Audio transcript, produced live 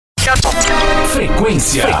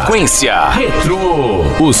Frequência Retrô.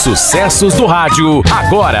 Os sucessos do rádio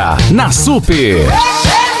agora na Super.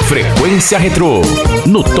 Frequência Retrô.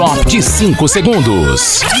 No top de 5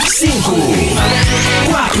 segundos. 5,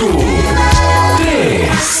 4,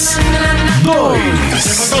 3,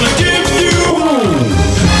 2, 1.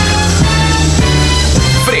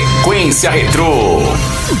 Frequência Retrô.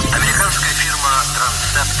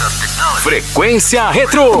 Frequência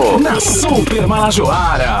Retrô. Na Super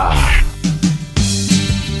Marajoara.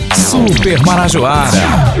 Super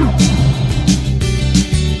Marajoara.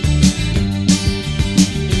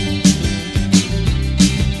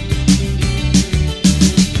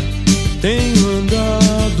 Tenho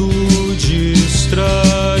andado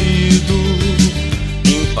distraído,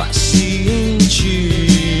 impaciente,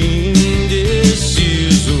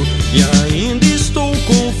 indeciso, e ainda estou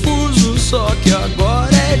confuso, só que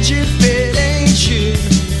agora é diferente.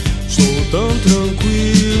 Sou tão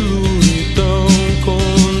tranquilo e tão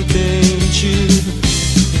contente.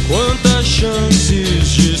 Quantas chances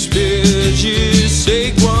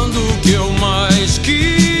desperdicei quando que eu mais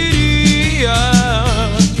queria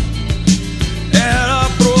era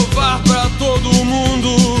provar pra todo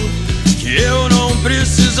mundo que eu não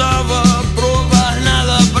precisava provar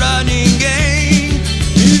nada pra ninguém.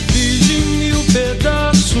 Me fiz de 1000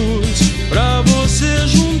 pedaços pra você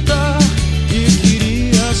juntar e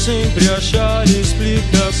queria sempre achar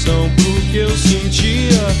explicação pro que eu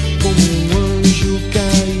sentia. Como um anjo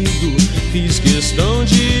caído, fiz questão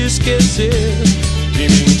de esquecer. E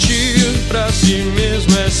mentir pra si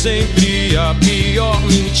mesmo é sempre a pior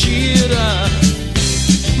mentira.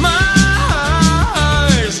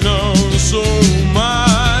 Mas não sou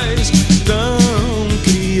mais tão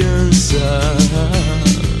criança,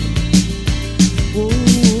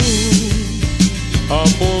 a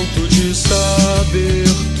ponto de saber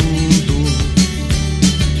tudo.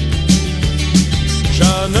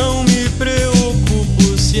 Já não me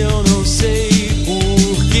preocupo se eu não sei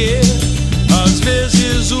porquê. Às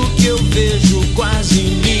vezes o que eu vejo quase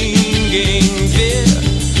ninguém vê.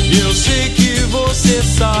 Eu sei que você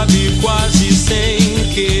sabe quase sem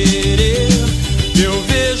querer. Eu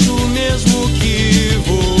vejo mesmo que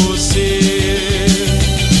você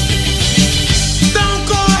tão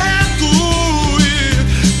correto e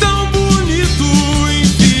tão bonito,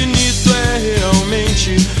 infinito, é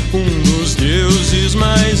realmente um dos deuses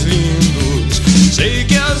mais lindos. Sei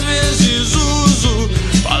que às vezes uso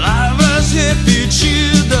palavras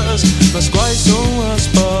repetidas, mas quais são as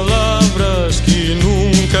palavras que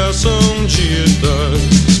nunca são ditas?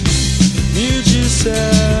 Me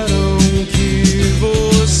disseram que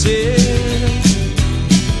você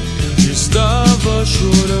estava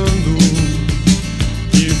chorando,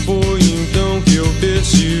 e foi então que eu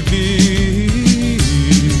percebi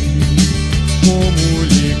como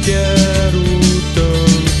lhe quero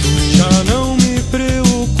tanto. Já não me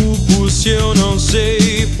preocupo se eu não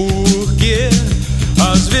sei porquê.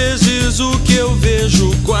 Às vezes o que eu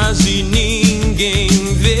vejo quase ninguém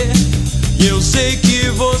vê. E eu sei que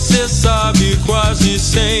você sabe quase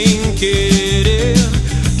sem querer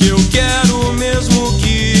que eu quero mesmo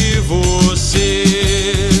que você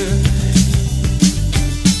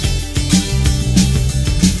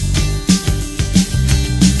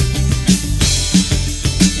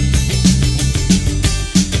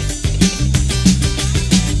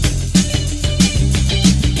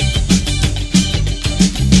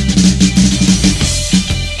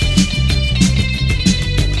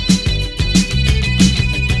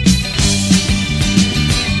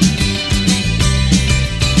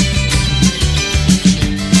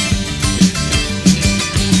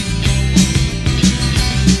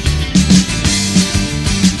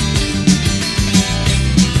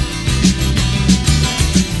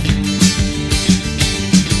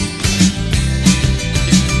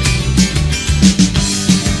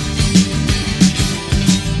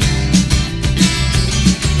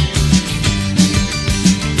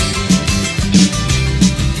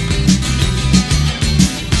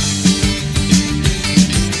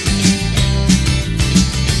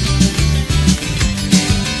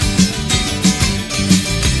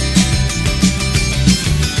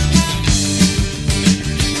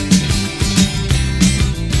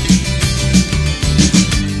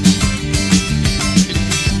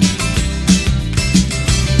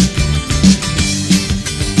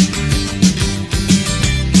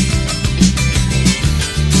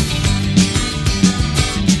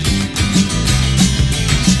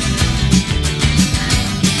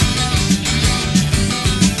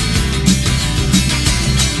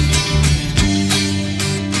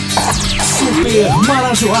Super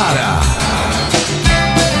Marajoara.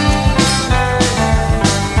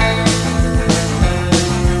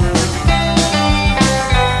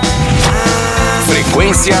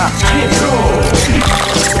 Frequência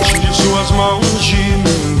Retrô. Tire suas mãos de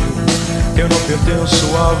mim, eu não pertenço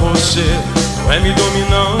a você. Não é me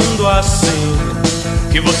dominando assim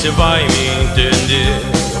que você vai me entender.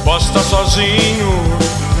 Eu posso estar sozinho,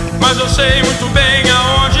 mas eu sei muito bem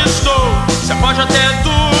aonde estou. Você pode até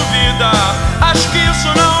duvidar, acho que isso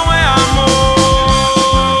não é amor.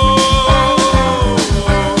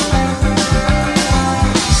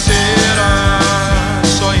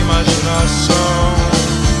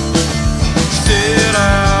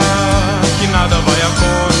 Nada vai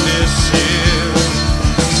acontecer.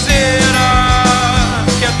 Será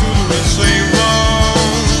que é tudo isso em vão?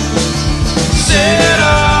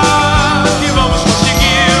 Será que vamos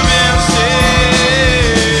conseguir vencer?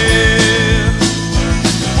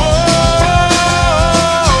 Oh,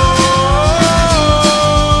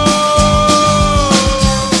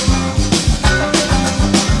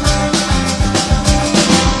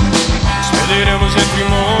 Esperaremos entre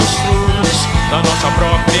monstros da nossa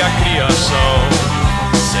própria criação.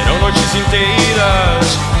 Serão noites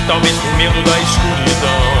inteiras, talvez por medo da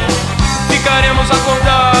escuridão. Ficaremos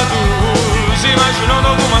acordados, imaginando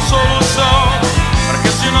alguma solução, para que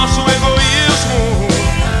esse nosso egoísmo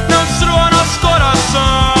não destrua nosso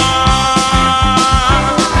coração.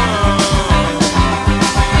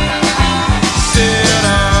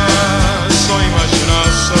 Será só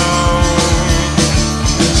imaginação?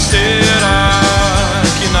 Será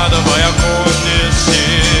que nada vai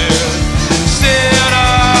acontecer?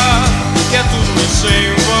 Será que é tudo isso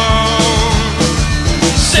em vão?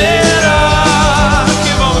 Será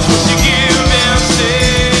que vamos conseguir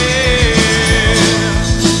vencer?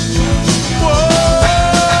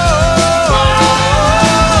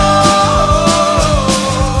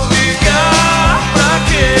 Ficar pra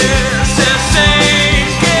quê? Ser sem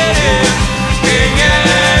querer. Quem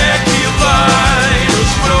é que vai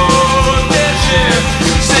nos proteger?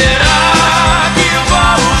 Será que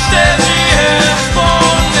vamos ter de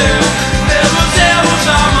responder pelos erros a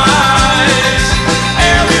mais?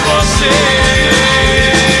 Eu e você.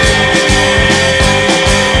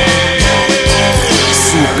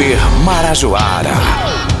 Super Marajoara.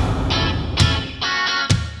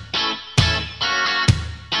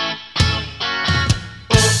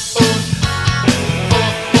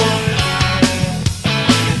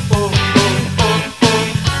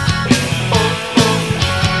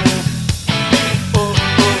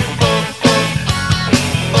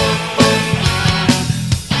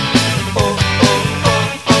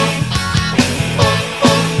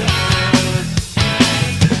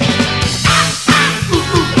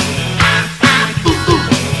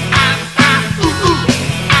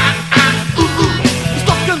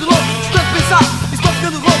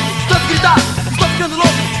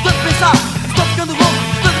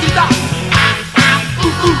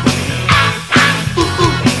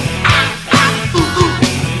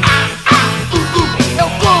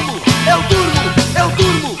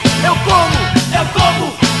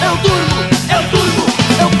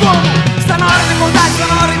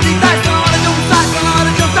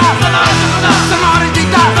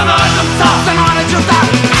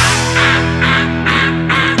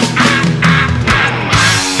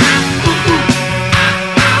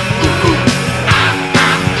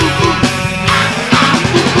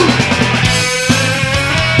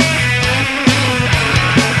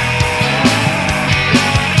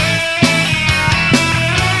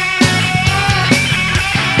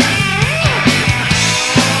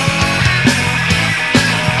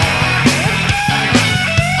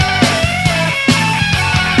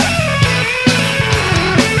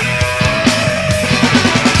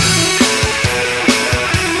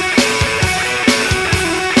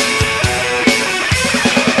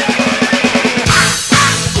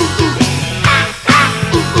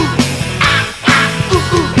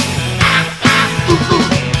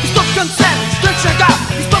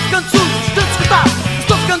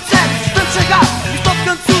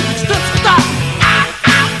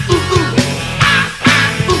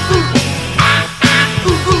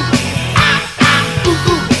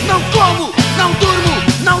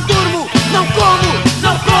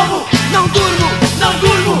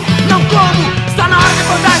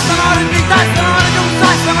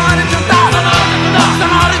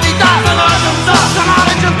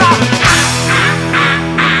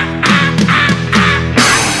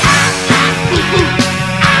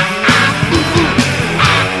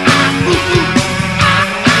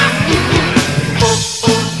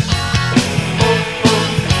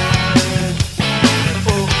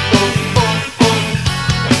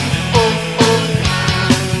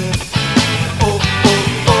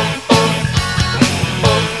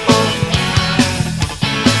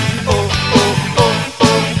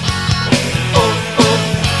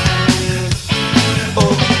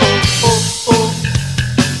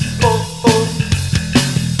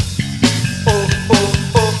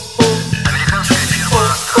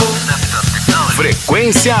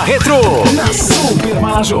 Frequência Retrô, na Super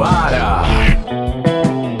Marajoara.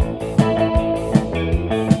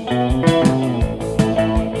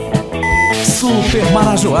 Super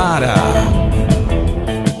Marajoara.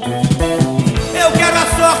 Eu quero a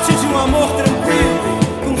sorte de um amor tranquilo,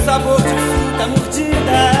 com sabor de fruta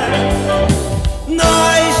mordida.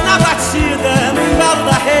 Nós na batida, no embalo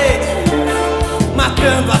da rede,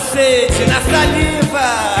 matando a sede na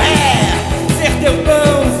saliva. Ser teu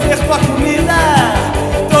pão, ser tua comida,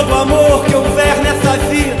 todo amor que houver nessa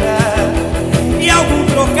vida, e algum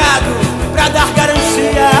trocado pra dar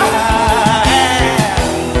garantia.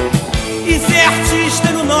 E ser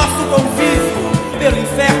artista no nosso convívio, pelo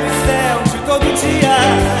inferno e céu de todo dia,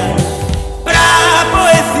 pra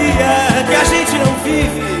poesia que a gente não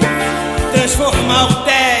vive, transformar o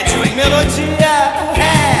tédio em melodia.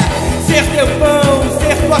 Ser teu pão,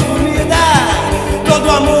 ser tua comida, todo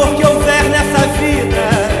amor que houver nessa vida,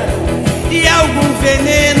 e algum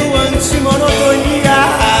veneno anti-monotonia.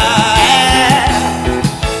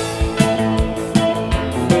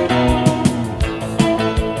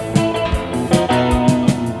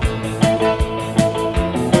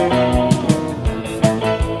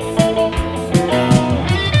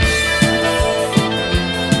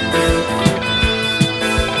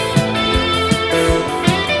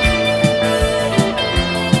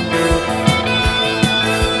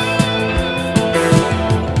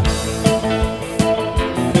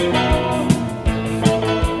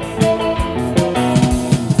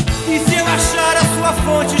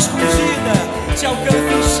 Te alcança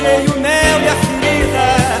em cheio o mel e a ferida,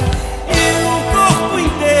 e o corpo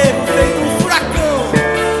inteiro feito um furacão,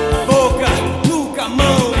 boca, nuca,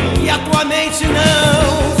 mão, e a tua mente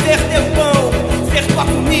não. Ser teu pão, ser tua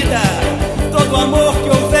comida, todo amor que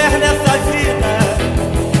houver nessa vida,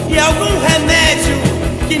 e algum remédio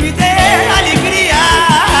que me dê alegria.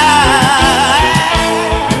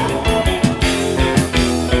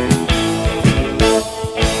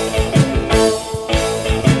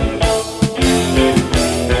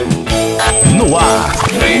 No ar,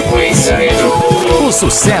 Frequência Retrô. Os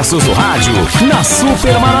sucessos do rádio na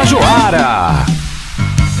Super Marajoara.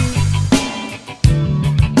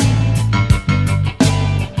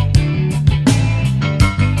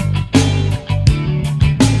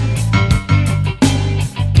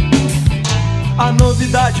 A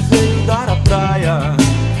novidade veio dar a praia,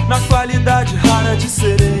 na qualidade rara de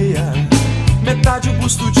sereia. Metade o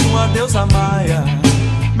busto de uma deusa maia,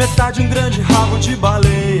 metade um grande rabo de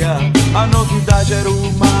baleia. A novidade era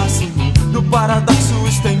o máximo do paradoxo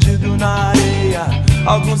estendido na areia.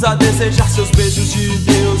 Alguns a desejar seus beijos de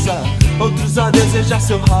deusa, outros a desejar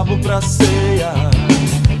seu rabo pra ceia.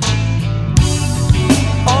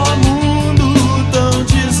 Ó mundo tão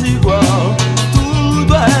desigual,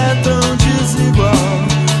 tudo é tão desigual.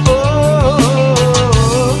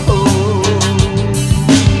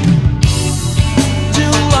 De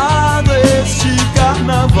um lado este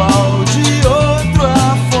carnaval, de outro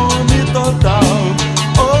a fome total.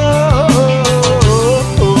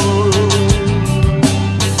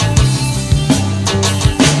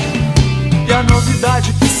 E a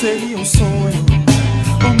novidade que seria um sonho,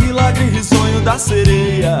 um milagre risonho da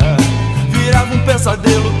sereia, virava um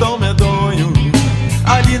pesadelo tão medonho,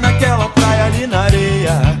 ali naquela praia, ali na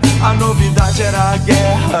areia. A novidade era a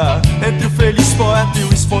guerra entre o feliz poeta e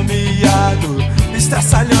o esfomeado,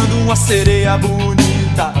 estraçalhando uma sereia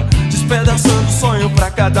bonita, despedaçando o sonho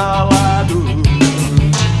pra cada lado.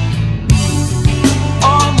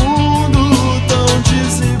 Ó mundo tão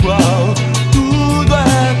desigual, tudo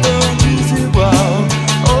é tão desigual.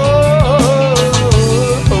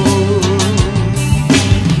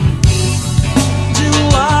 De um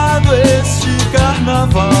lado este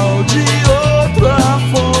carnaval, de outro a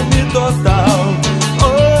fome total.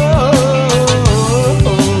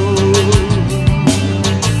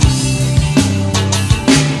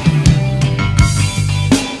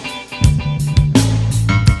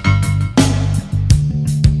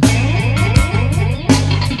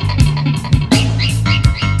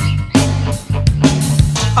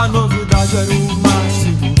 A novidade era o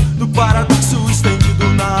máximo do paradoxo estendido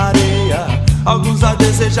na areia. Alguns a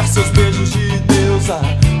desejar seus beijos de deusa,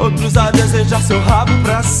 outros a desejar seu rabo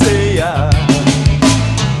pra ceia.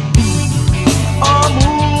 Ó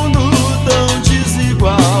mundo tão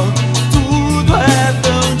desigual, tudo é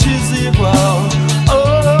tão desigual.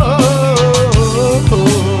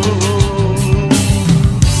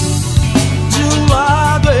 De um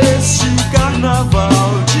lado este carnaval,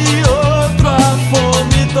 de outro a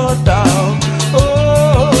fome total.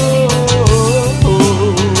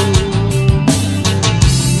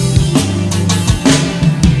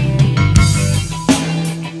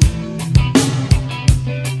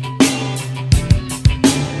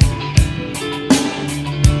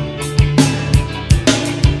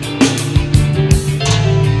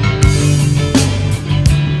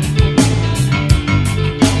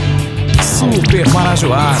 Super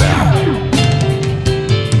Marajoara.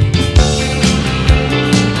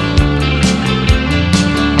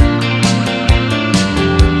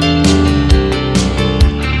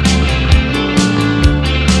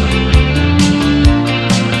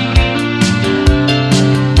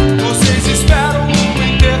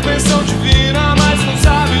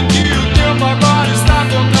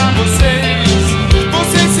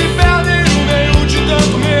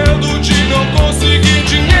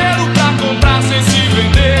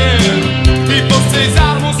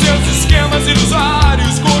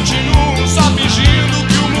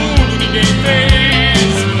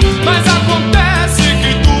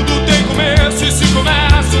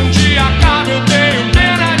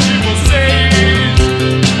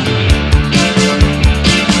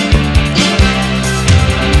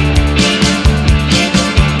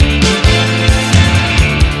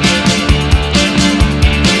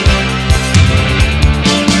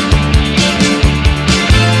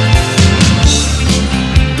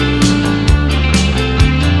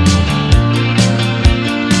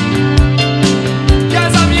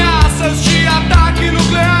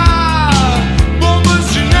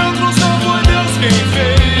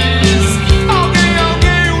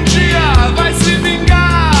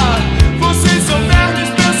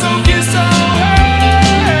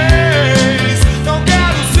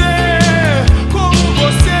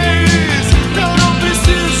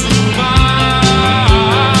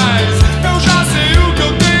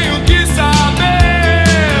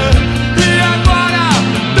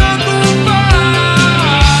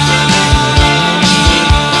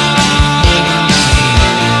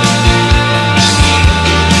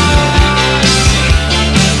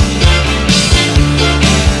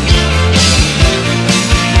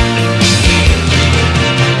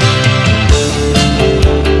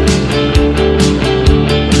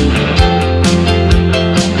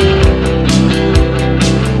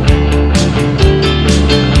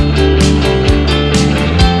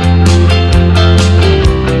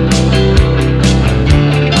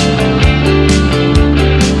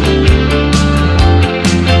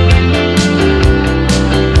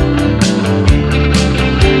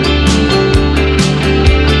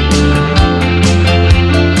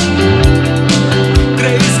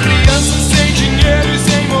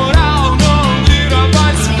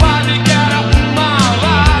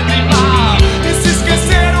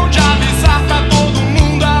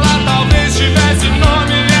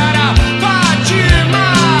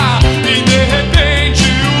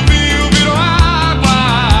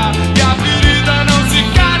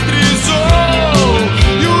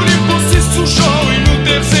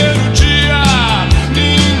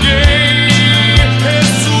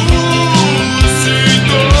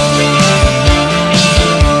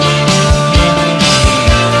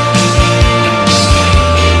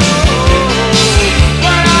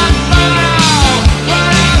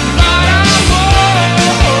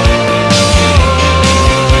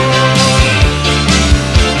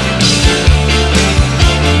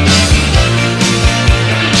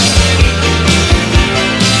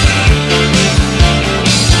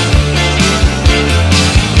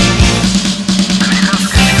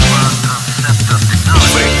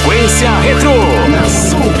 Retrô na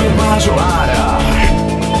Super Marajoara.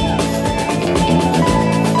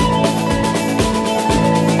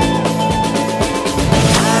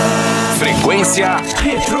 Frequência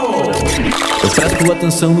Retrô. Eu presto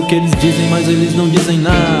atenção no que eles dizem, mas eles não dizem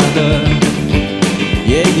nada.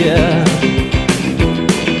 Yeah, yeah.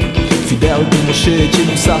 Fidel Pinochet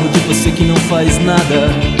tira um sarro de você que não faz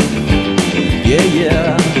nada. Yeah,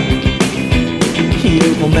 yeah. E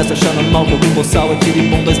eu começo a achar normal que algum boçal atire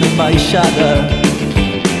bombas na embaixada.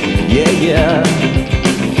 Yeah, yeah.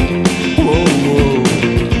 Oh, oh.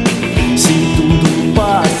 Se tudo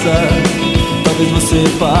passa, talvez você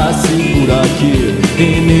passe por aqui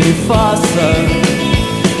e me faça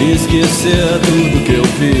esquecer tudo que eu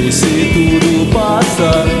fiz. Se tudo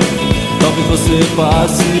passa, talvez você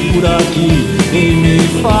passe por aqui e me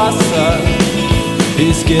faça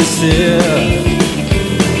esquecer.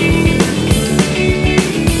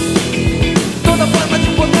 Toda forma de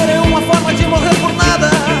poder é uma forma de morrer por nada.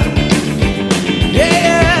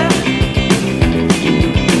 Yeah.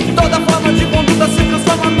 Toda forma de conduta se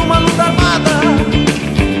transforma numa luta armada.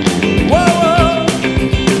 Uou.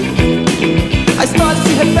 A história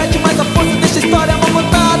se repete, mas a força deixa a história mal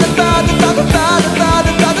contada.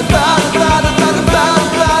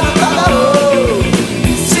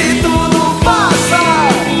 Se tudo passa,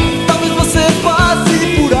 talvez você passe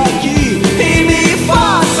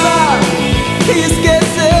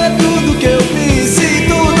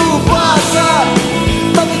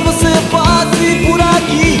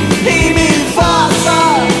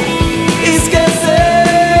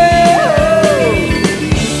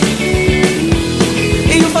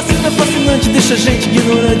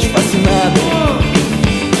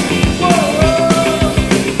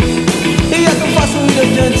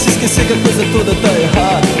que a coisa toda tá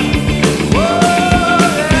errada.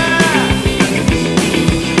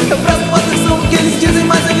 Eu presto atenção no que eles dizem,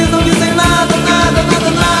 mas eles não dizem nada, nada,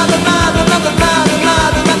 nada, nada, nada, nada, nada,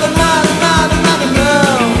 nada, nada, nada, nada, nada,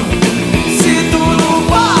 não. Se tudo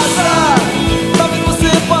passa, talvez você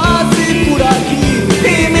passe por aqui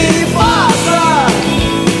e me faça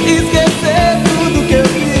esquecer tudo que eu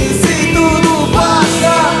fiz. Se tudo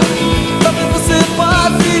passa, talvez você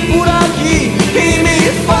passe por aqui e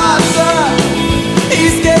me faça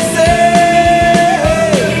esquecer.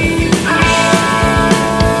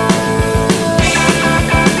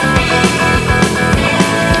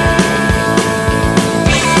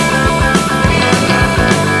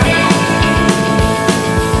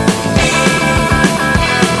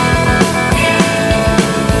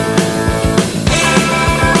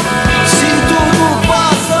 Se tudo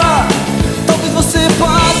passa, talvez você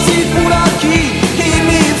passe por aqui e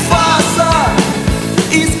me faça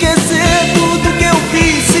esquecer tudo que eu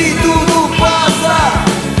fiz. Se tudo passa,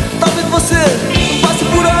 talvez você passe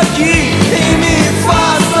por aqui e me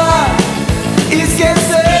faça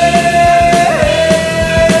esquecer.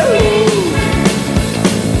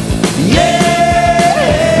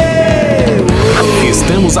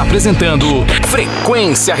 Estamos apresentando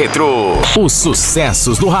Frequência Retrô. Os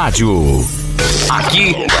sucessos do rádio.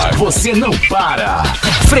 Aqui você não para.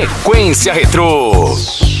 Frequência Retrô.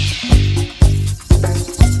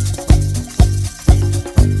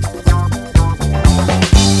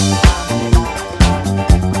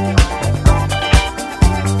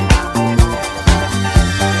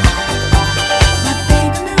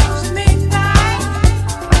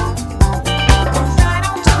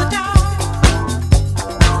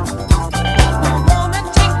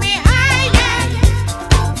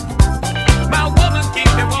 My woman keep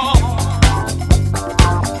me warm.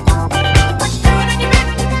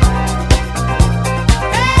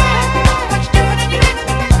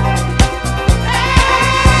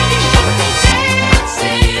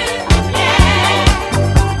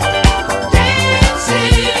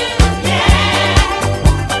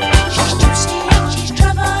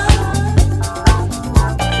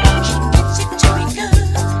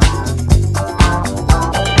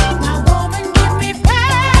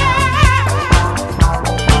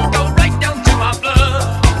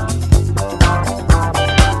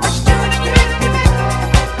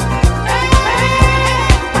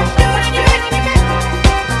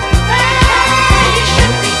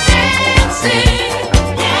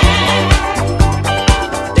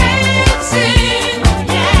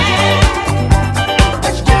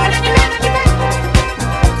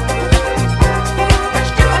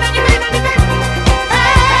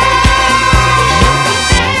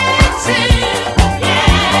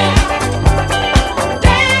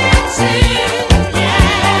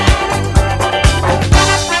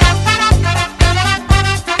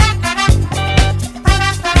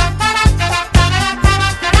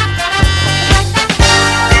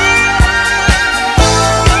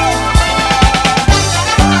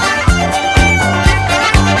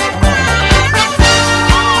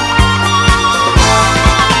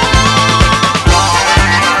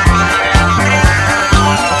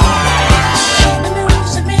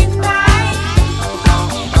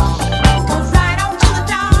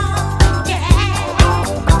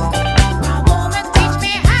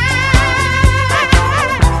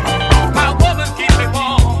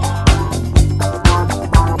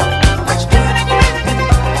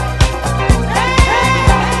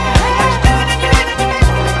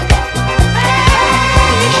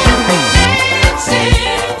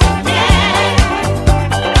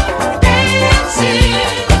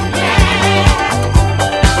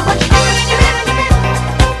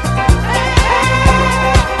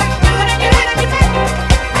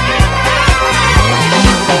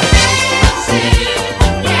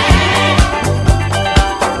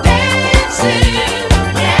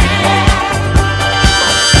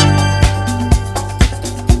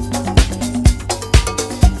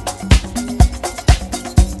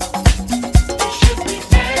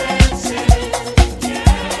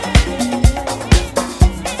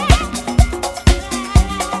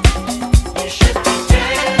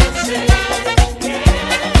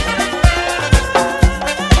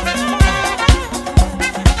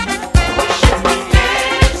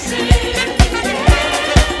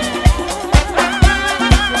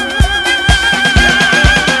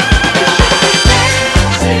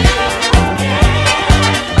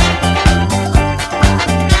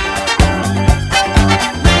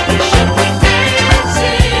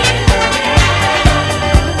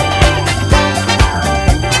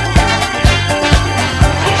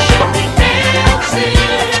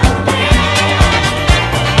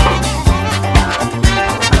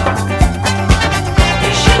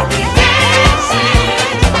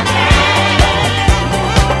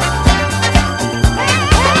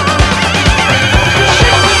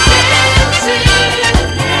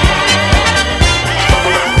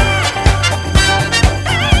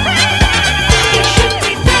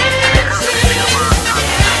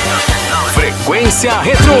 Frequência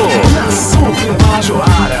Retrô na Super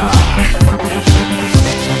Marajoara.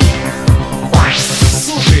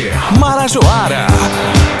 Super Marajoara.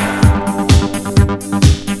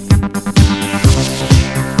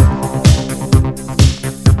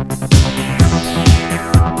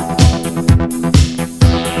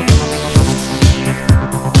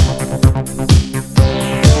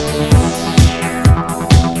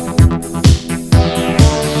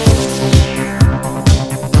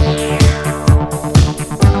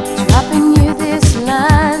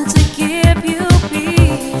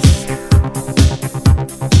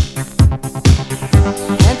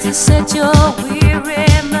 Set your weary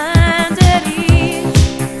mind at ease.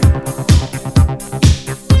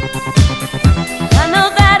 I know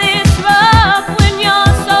that it's rough when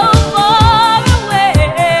you're so far away.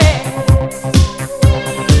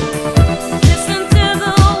 Listen to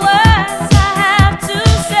the words I have to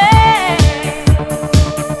say.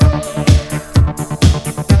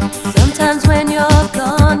 Sometimes when you're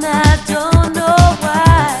gone, I don't know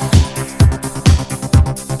why.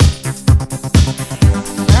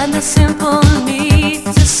 And the simple need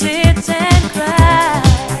to sit and cry.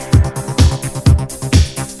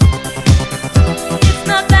 It's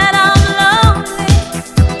not that I'm lonely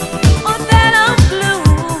or that I'm blue.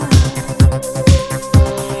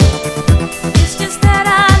 It's just that I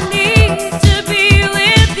need to be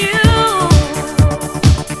with you.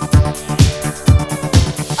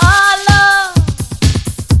 Our love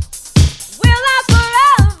will last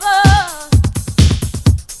forever.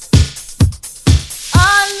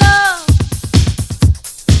 Our love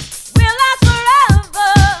will last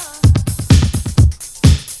forever.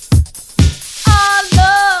 Our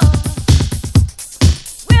love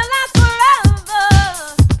will last forever.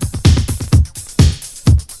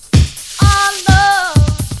 Our love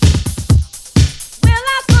will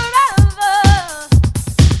last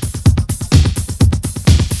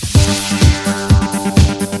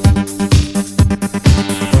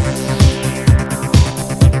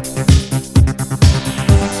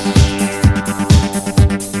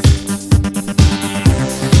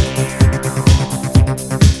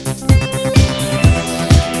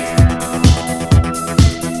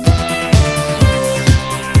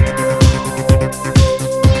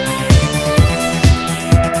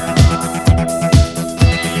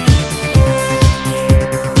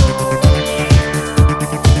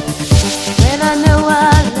when I know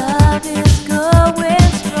our love is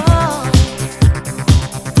going strong,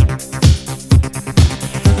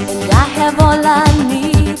 and I have all I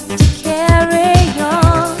need to carry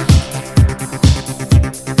on,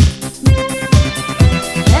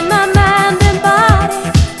 and my mind and body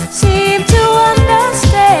seem to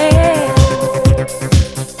understand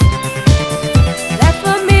that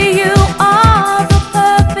for me you are the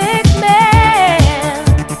perfect man.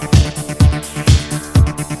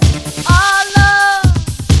 Our love,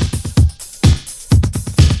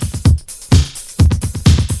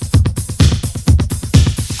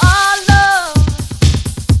 our love,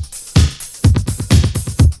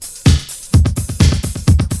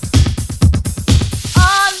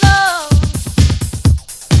 our love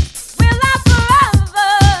will last forever.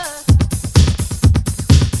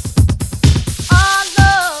 Our love will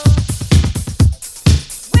last forever. Our love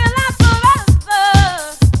will last forever.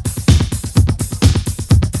 Our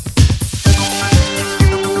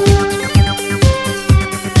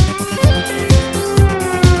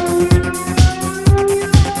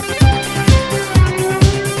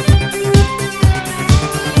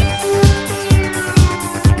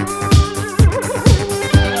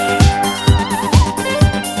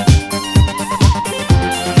love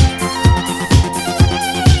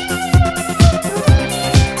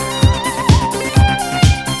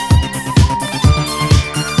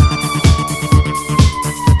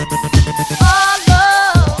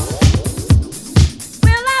will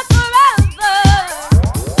last forever.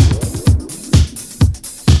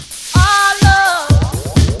 Our love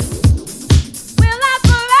will last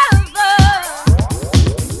forever.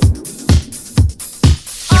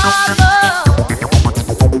 Our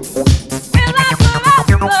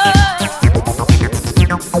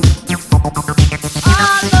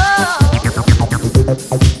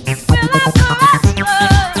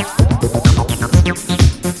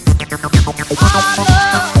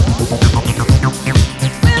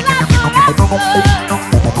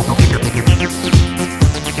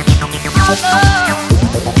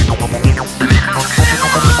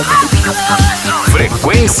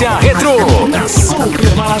Frequência Retrô na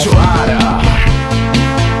Super Marajoara.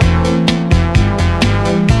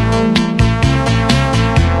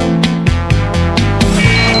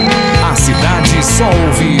 A cidade só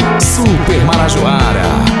ouve Super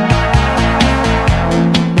Marajoara.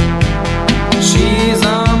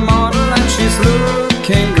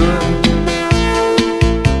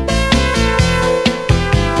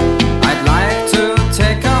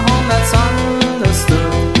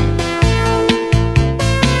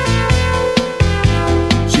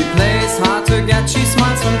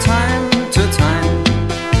 smiles from time to time.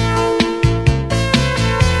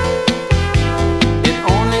 It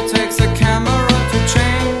only takes a camera to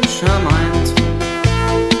change her mind.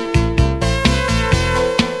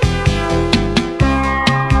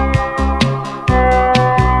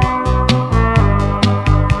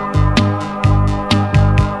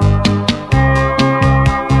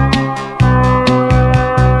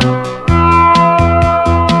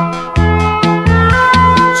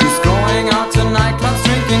 She's going out to nightclubs,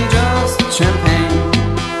 drinking just champagne.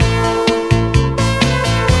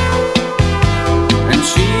 And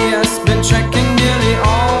she has been checking nearly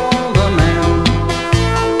all the mail.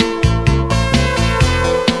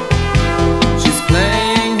 She's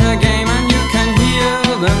playing her game and you can hear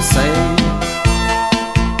them say,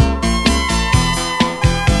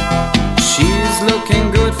 she's looking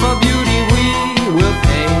good for beauty, we will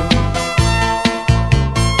pay.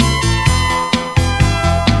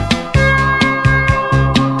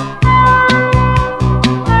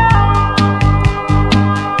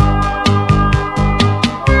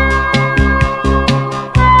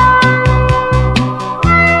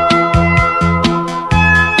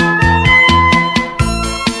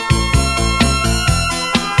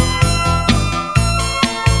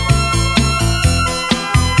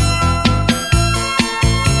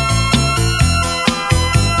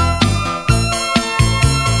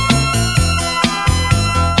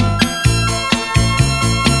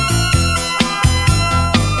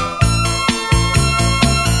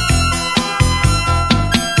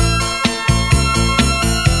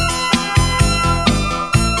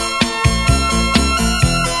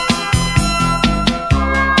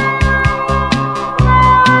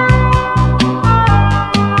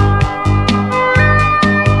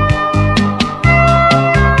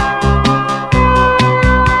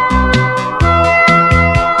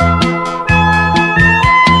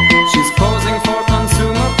 She's posing for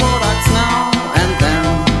consumer products now and then.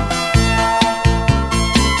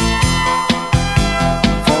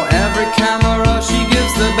 For every camera she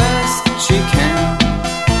gives the best she can.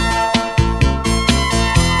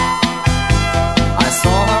 I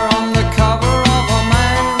saw her on the cover of a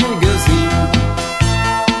magazine.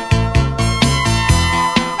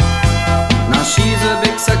 Now she's a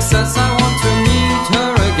big success, I want to meet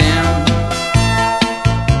her again.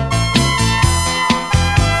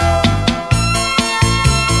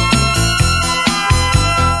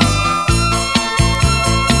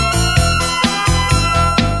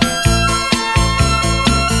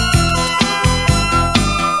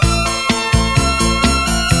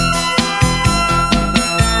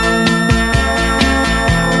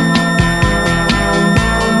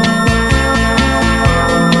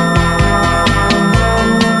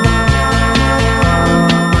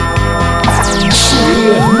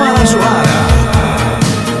 Marajoara.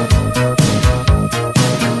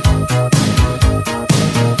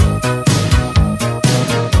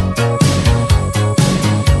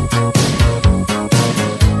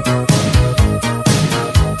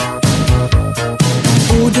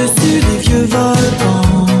 Au-dessus des vieux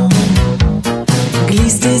volcans,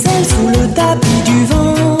 glisse tes ailes sous le tapis du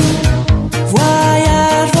vent.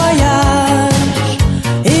 Voyage, voyage,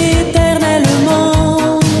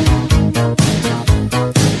 éternellement.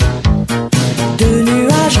 De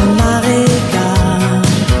nuages en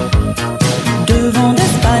marécage, de vent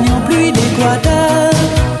d'Espagne en pluie d'Équateur.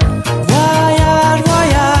 Voyage,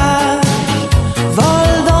 voyage,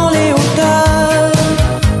 vol dans les hauteurs.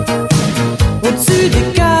 Au-dessus des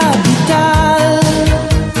capitales,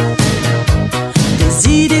 des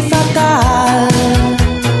idées fatales.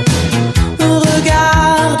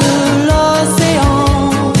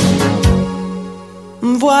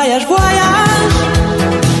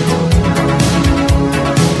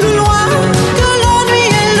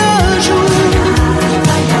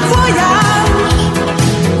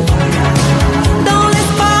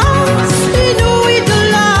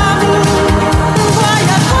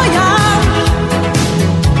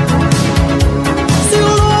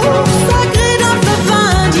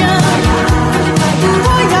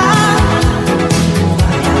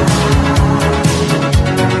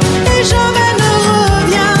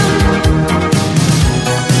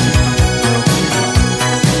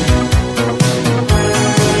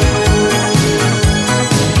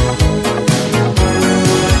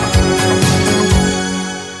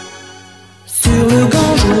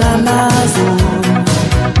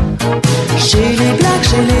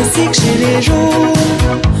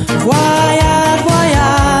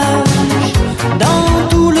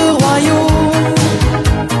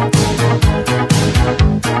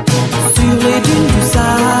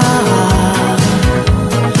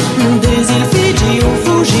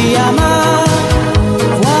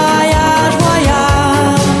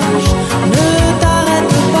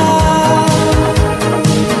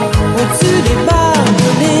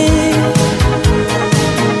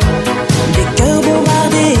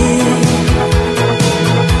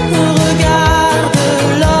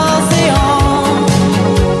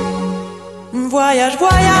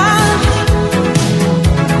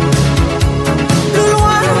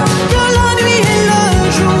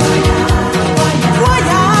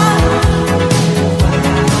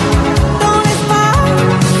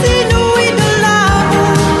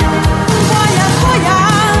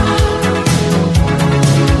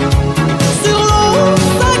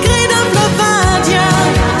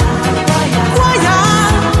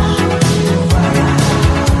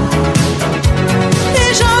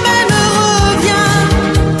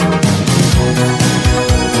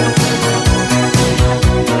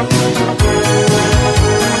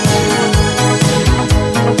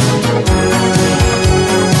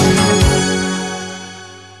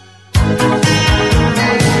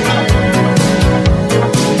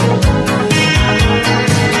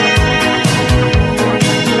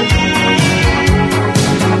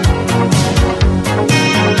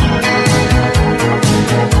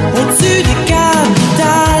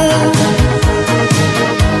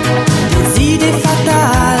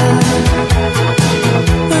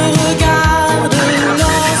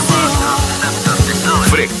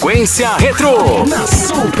 Frequência Retrô, na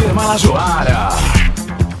Super Marajoara.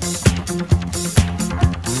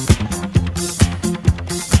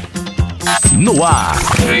 No ar,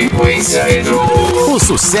 Frequência Retrô. Os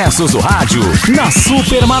sucessos do rádio na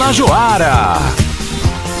Super Marajoara.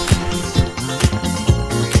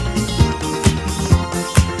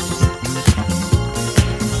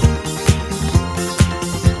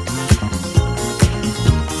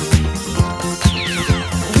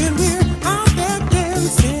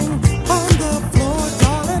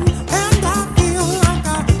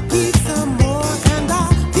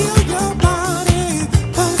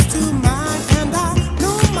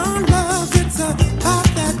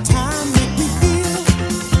 Time make me feel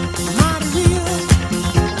mighty real.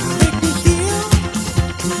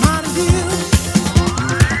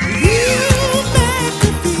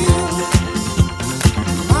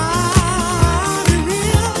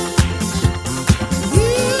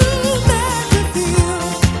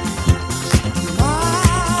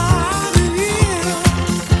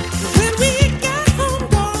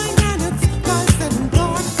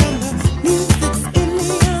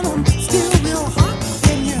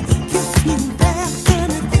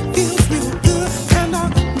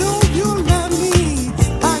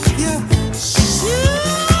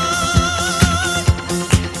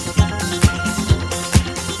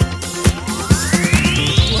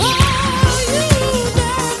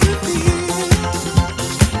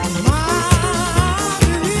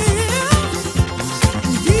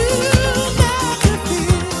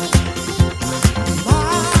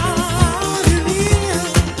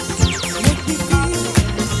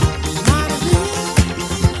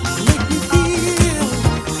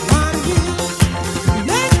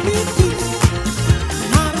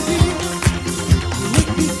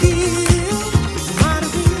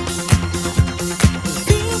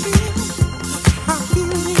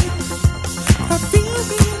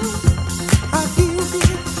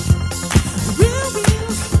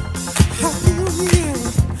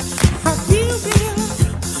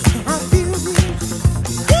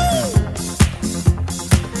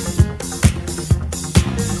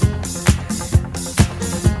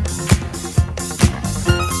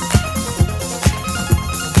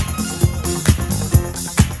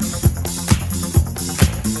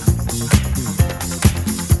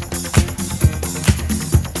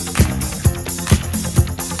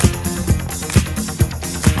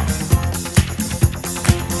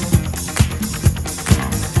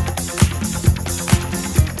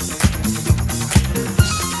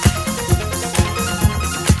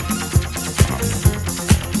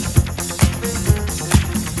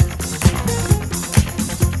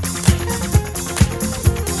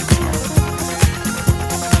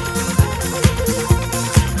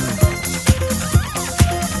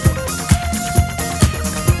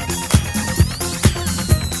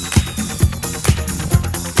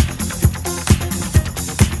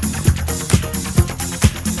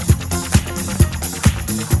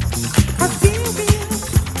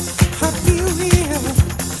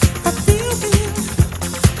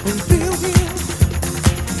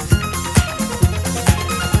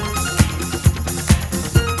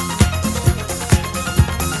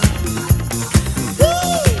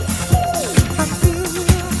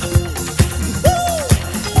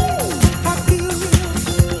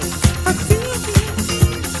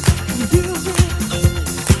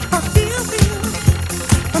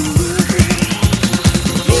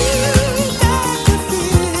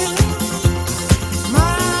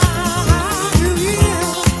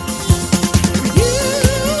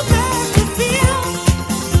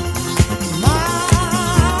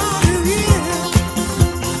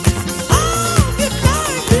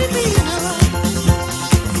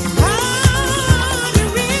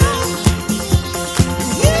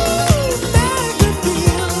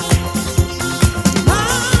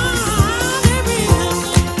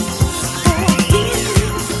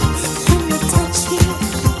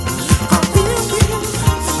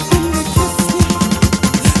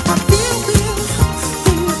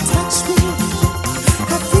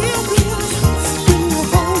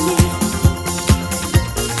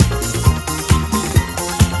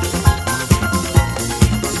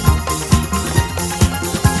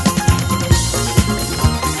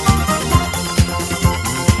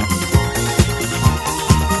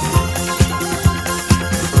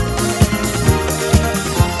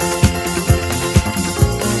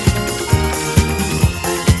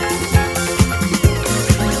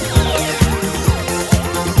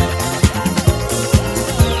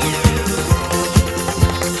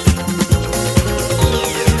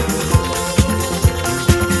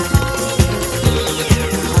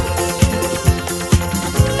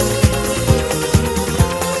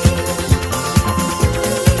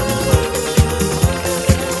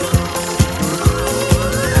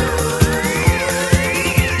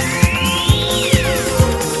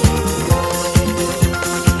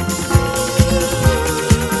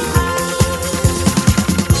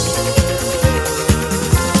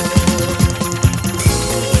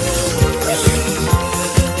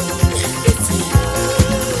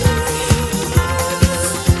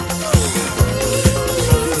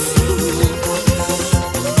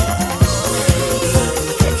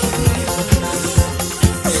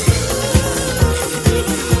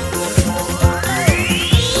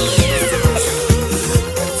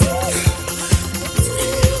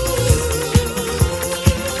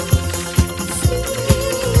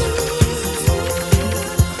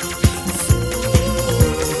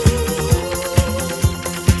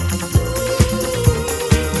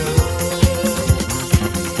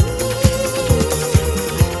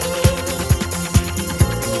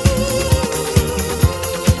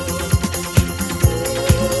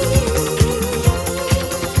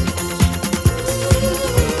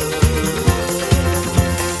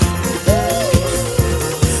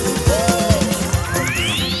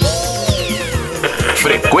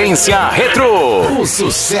 Frequência Retrô. Os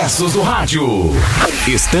sucessos do rádio.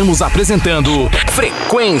 Estamos apresentando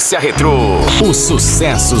Frequência Retrô. Os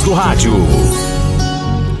sucessos do rádio.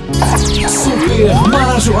 Super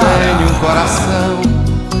Marajoara. Tenho um coração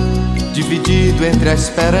dividido entre a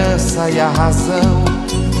esperança e a razão.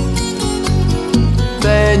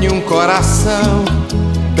 Tenho um coração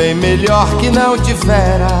bem melhor que não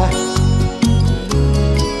tivera.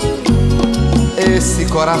 Esse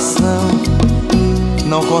coração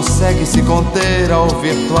não consegue se conter ao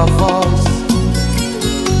ouvir tua voz.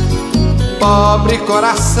 Pobre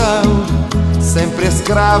coração, sempre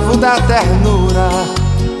escravo da ternura.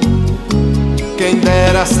 Quem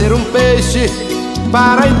dera ser um peixe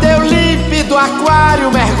para em teu límpido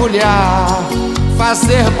aquário mergulhar,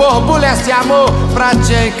 fazer borbulhas de amor pra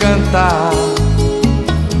te encantar,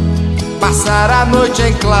 passar a noite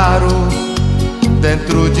em claro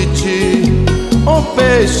dentro de ti. Um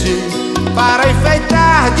peixe para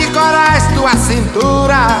enfeitar de corais tua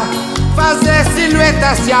cintura, fazer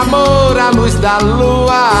silhuetas de amor à luz da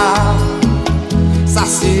lua,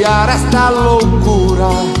 saciar esta loucura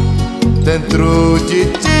dentro de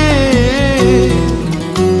ti.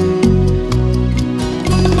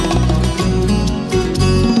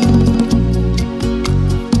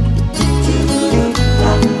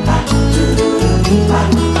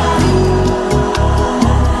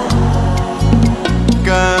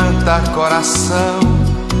 Canta, coração,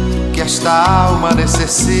 que esta alma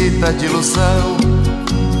necessita de ilusão.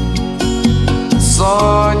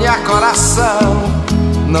 Sonha, coração,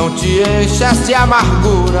 não te enchas de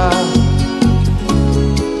amargura.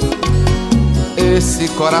 Esse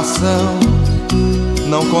coração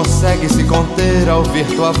não consegue se conter ao ouvir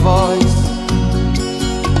tua voz.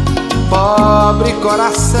 Pobre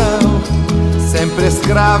coração, sempre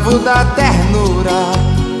escravo da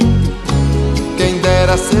ternura. Quem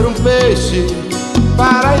dera ser um peixe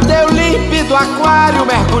para em teu límpido aquário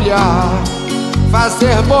mergulhar,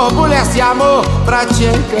 fazer borbulhas de amor pra te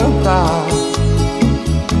encantar,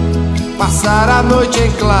 passar a noite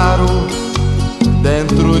em claro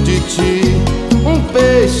dentro de ti. Um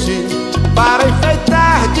peixe para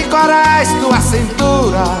enfeitar de corais tua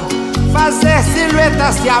cintura, fazer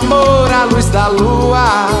silhuetas de amor à luz da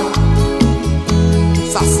lua,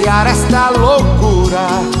 saciar esta loucura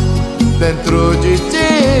dentro de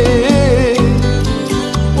ti.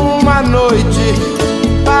 Uma noite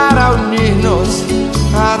para unir-nos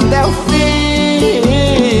até o fim,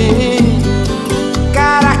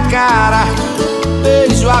 cara a cara,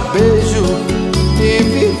 beijo a beijo, e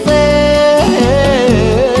viver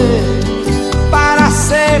para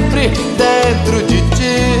sempre dentro de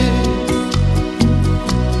ti.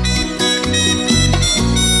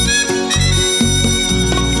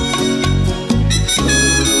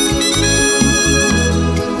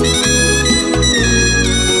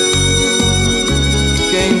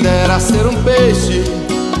 Quem dera ser um peixe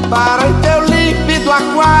para em teu límpido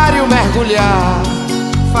aquário mergulhar,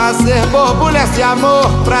 fazer borbulhas de amor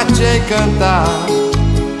pra te encantar,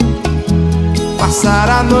 passar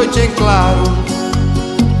a noite em claro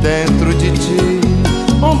dentro de ti.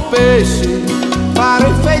 Um peixe para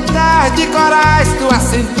enfeitar de corais tua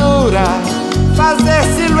cintura, fazer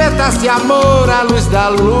silhuetas de amor à luz da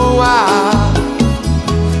lua,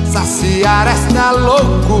 saciar esta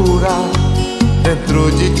loucura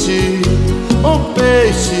dentro de ti. Um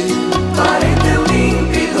peixe para em teu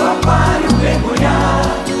límpido aquário mergulhar,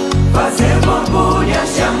 fazer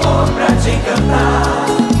borbulhas de amor pra te encantar,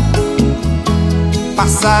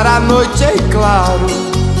 passar a noite em claro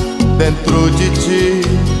dentro de ti.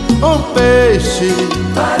 Um peixe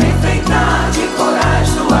para enfeitar de corais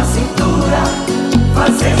tua cintura,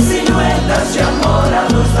 fazer silhuetas de amor à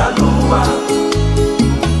luz da lua,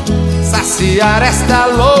 saciar esta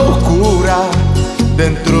loucura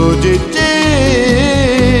dentro de ti.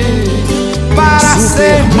 Para Super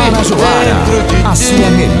sempre Marajoara, dentro de a ti. sua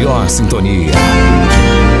melhor sintonia.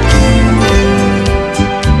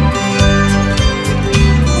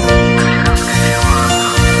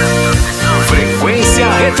 Frequência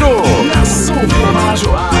Retrô, na Super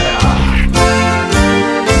Marajoara.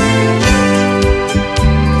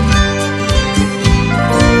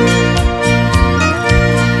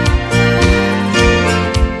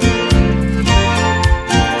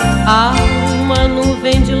 Há uma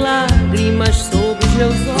nuvem de lágrimas sobre os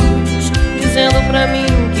meus olhos, dizendo pra mim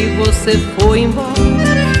que você foi embora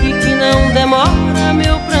e que não demora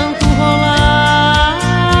meu pranto rolar.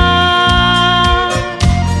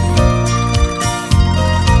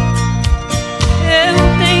 Eu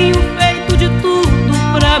tenho feito de tudo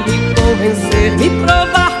pra me convencer, me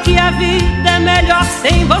provar que a vida é melhor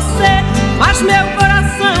sem você, mas meu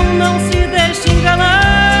coração não se deixa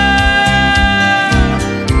enganar.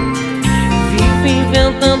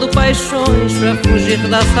 paixões pra fugir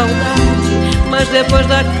da saudade, mas depois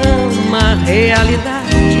da cama a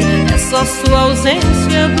realidade é só sua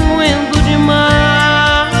ausência doendo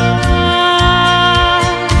demais.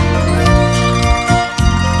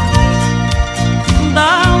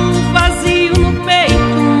 Dá um vazio no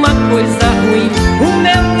peito, uma coisa ruim, o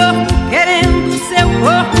meu corpo querendo seu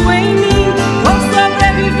corpo em mim. Vou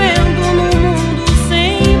sobrevivendo num mundo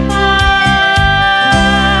sem paz.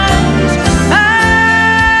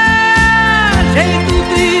 Jeito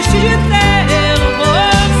triste de ter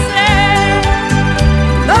você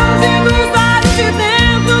longe dos olhos e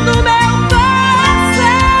dentro do meu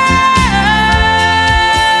coração.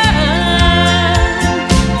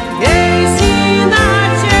 Ensina a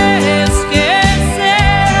te esquecer,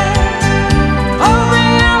 ou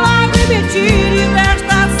venha logo e me tire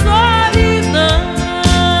desta solidão.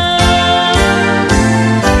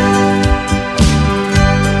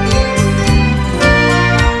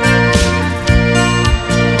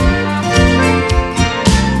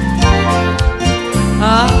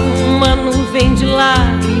 Há uma nuvem de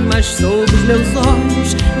lágrimas sobre os meus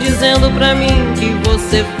olhos, dizendo pra mim que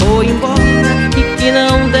você foi embora e que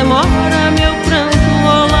não demora meu pranto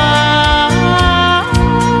rolar.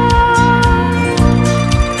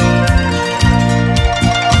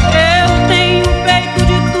 Eu tenho feito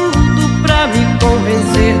de tudo pra me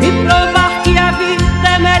convencer, me provar que a vida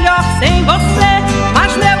é melhor sem você,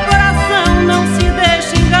 mas meu coração não se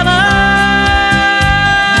deixa enganar.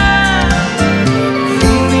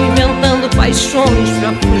 Vivo inventando paixões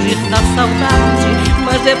pra fugir da saudade,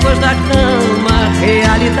 mas depois da cama a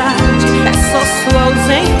realidade é só sua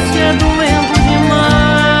ausência doendo demais.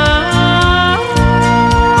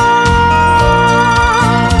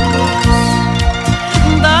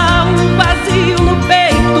 Dá um vazio no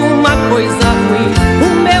peito, uma coisa ruim, o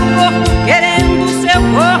meu corpo querendo seu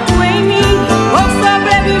corpo em mim. Vou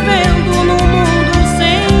sobrevivendo num mundo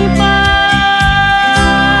sem paz.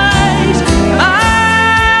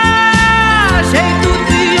 Jeito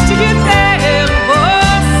triste de ter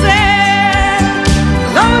você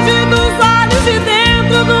longe dos olhos e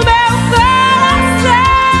dentro do meu coração.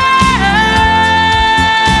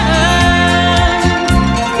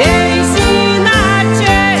 Ensina a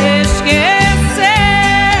te esquecer,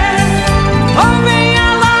 ou venha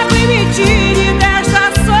logo e me tire desta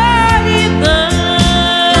solidão.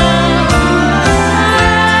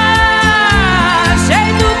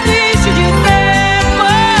 Jeito triste de ter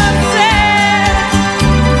você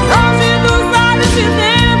longe dos olhos e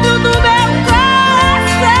dentro do meu coração.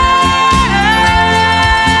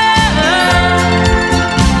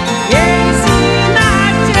 Ensina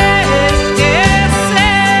a te esquecer,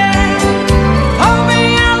 ou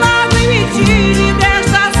venha logo e me tire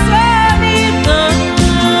desta solidão.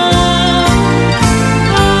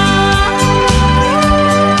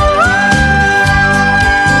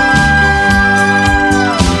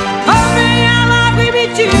 Ou venha logo e me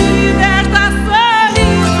tire desta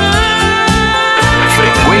solidão.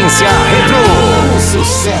 Frequência Retrô. Os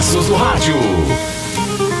sucessos do rádio.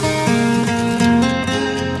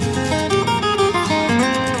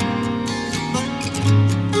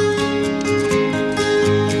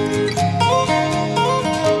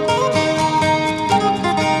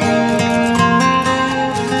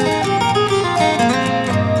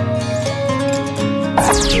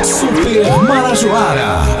 Super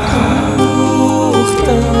Marajoara. Por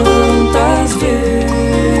tantas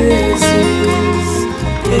vezes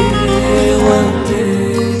eu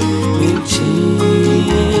andei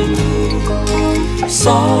mentindo,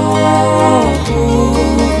 só por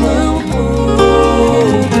não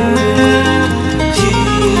poder te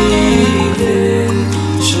ver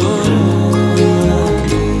chorando.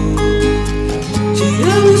 Te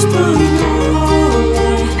amo espanhola,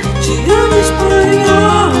 te amo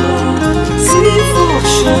espanhola, se for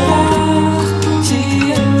chorar, te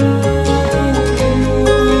amo.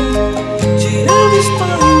 Te amo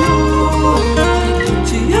espanhola,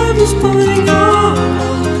 te amo espanhola,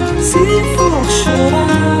 se for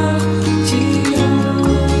chorar, te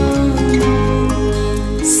amo.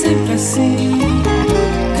 Sempre assim,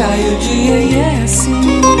 cai o dia e é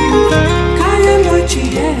assim, cai a noite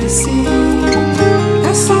e é assim.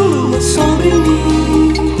 Essa lua sobre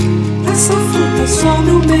mim, essa fruta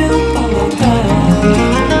sobre o meu paladar.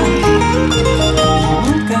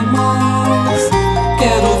 Nunca mais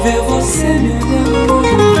quero ver você me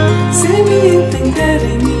olhar sem me entender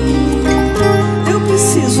em mim. Eu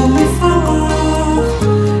preciso me falar,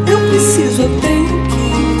 eu preciso, eu tenho que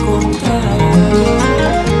encontrar.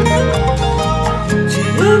 Te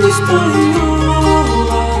amo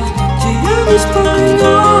espanhola, te amo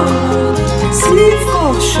espanhola, se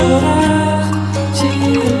for chorar, te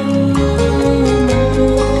amo.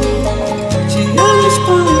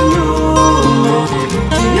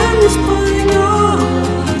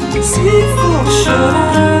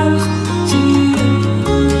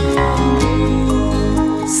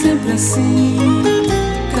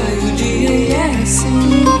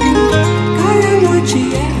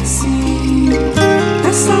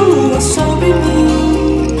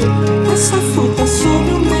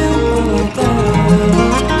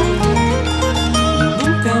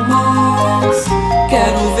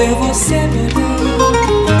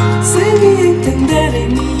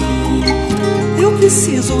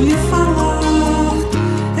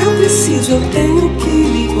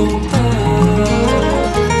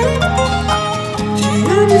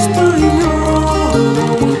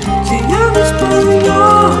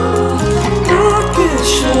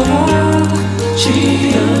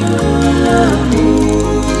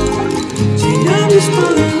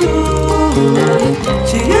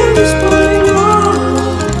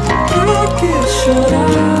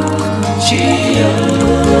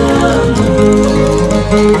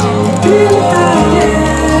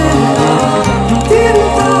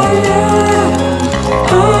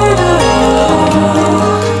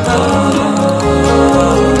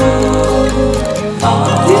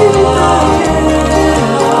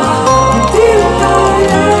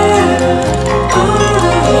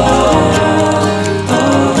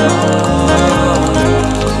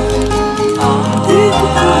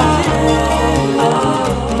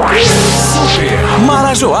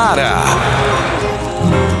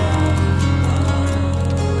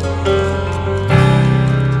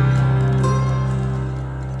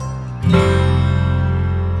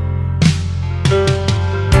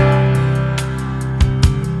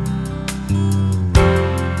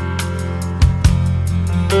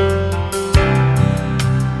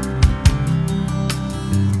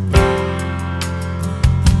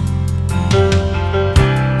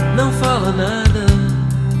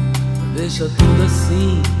 deixa tudo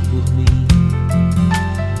assim por mim.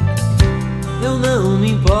 Eu não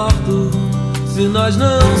me importo se nós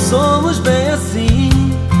não somos bem assim.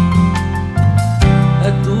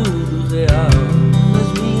 É tudo real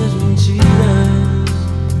nas minhas mentiras,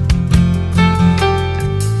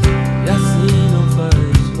 e assim não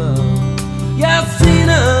faz mal, e assim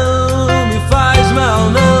não me faz mal,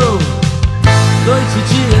 não. Noite e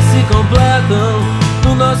dia se completam,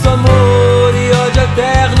 o nosso amor e ódio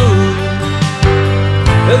eterno.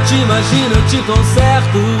 Eu te imagino, eu te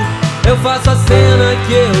conserto, eu faço a cena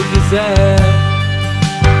que eu quiser.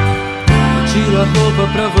 Eu tiro a roupa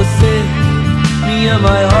pra você, minha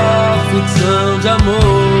maior ficção de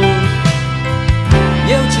amor.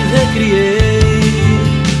 E eu te recriei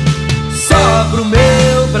só pro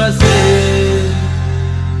meu prazer,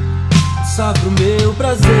 só pro meu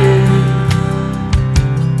prazer.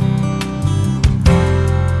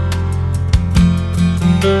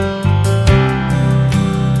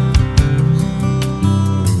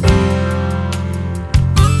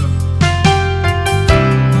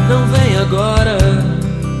 Não vem agora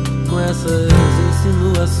com essas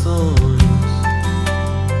insinuações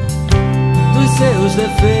dos seus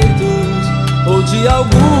defeitos ou de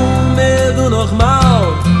algum medo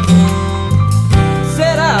normal.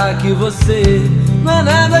 Será que você não é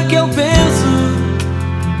nada que eu penso?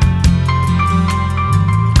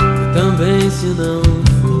 E também se não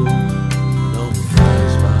for, não me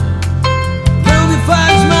faz mal. Não me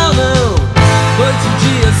faz mal, não. Noite e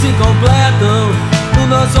dia se completam no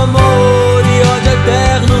nosso amor e ódio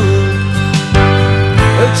eterno.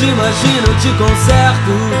 Eu te imagino, eu te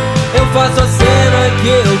conserto, eu faço a cena que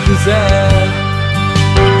eu quiser.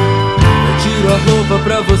 Eu tiro a roupa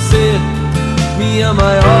pra você, minha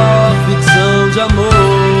maior ficção de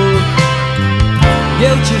amor. E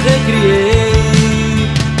eu te recriei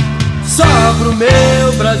só pro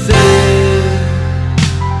meu prazer.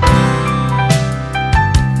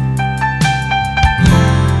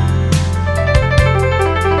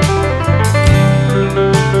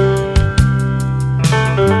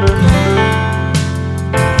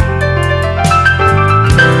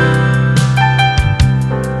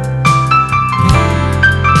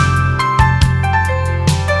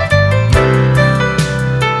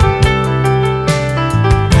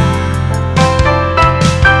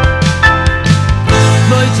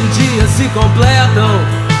 Se completam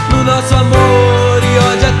no nosso amor e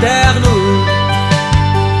ódio eterno.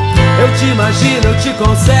 Eu te imagino, eu te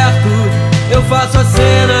conserto, eu faço a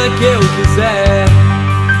cena que eu quiser.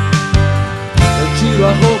 Eu tiro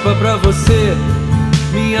a roupa pra você,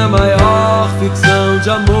 minha maior ficção de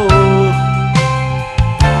amor.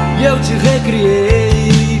 E eu te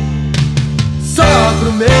recriei só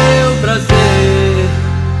pro meu prazer,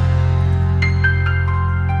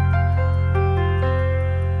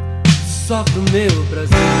 só pro meu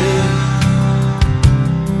prazer.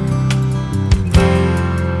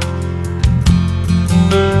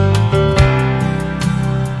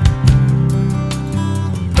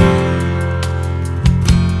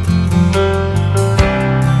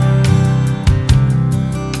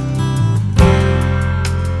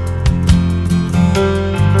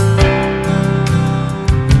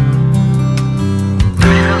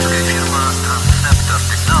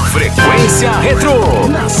 Frequência Retrô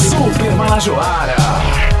na Super Marajoara.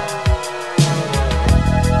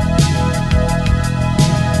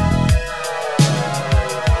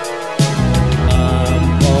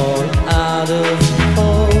 I'm all out of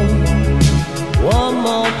hope. One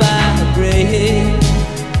more bad break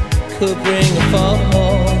could bring a fall.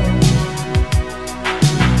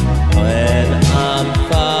 When I'm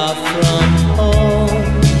far from home,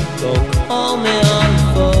 don't call me on the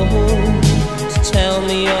phone to tell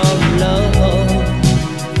me you're alone.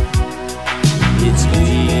 It's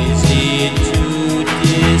easy to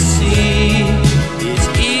deceive, it's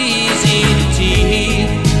easy to cheat,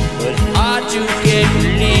 but hard to get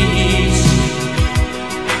released.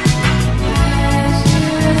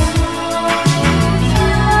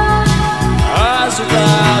 Eyes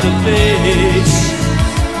without a face,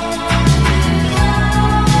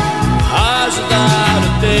 eyes without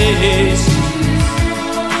a face,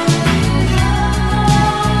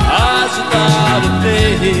 eyes without a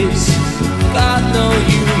face. Got no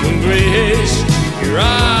human grace, your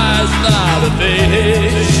eyes without a face.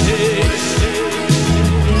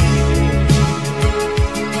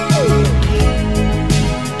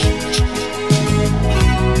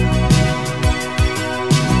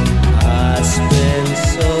 I spend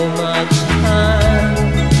so much time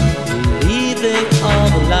believing all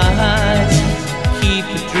the lies, keep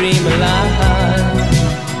the dream alive.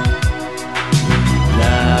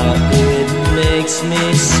 Now it may makes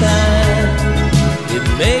me sad. It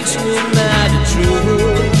makes me mad and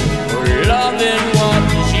true for loving what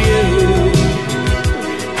is you.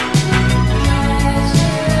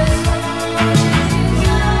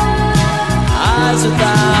 Eyes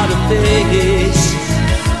without a face,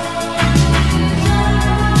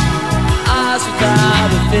 eyes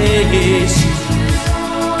without a face,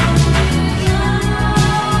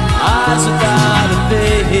 eyes without a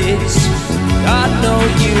face. Got no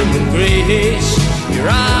human grace. Your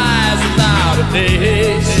eyes without a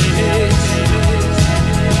face.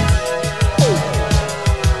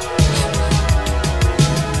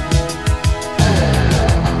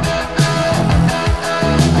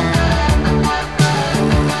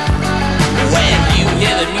 When you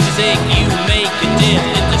hear the music, you make a dip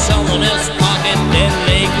into someone else's pocket, then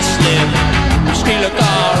make a slip. You steal a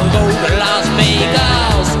car and go to Las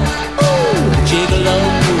Vegas. Ooh, gigolo.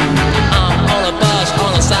 On a bus,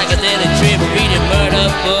 on a psychedelic trip, reading murder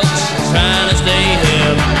books, trying to stay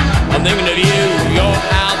hip. I'm thinking of you, you're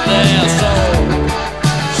out there, so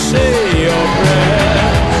say your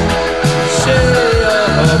prayers, say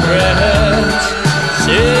your prayers,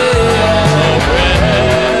 say your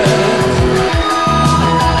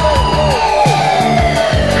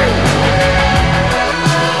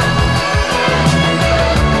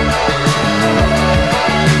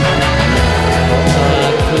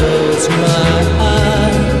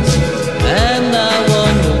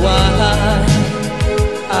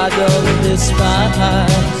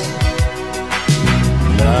despise.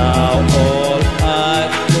 Now all I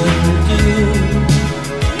can do,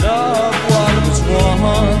 love what was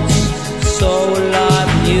once so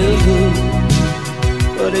like you,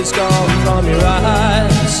 but it's gone from your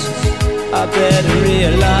eyes. I better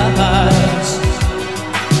realize.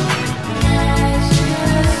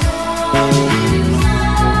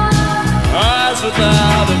 Eyes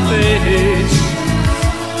without a face,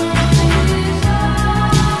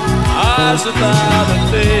 eyes without a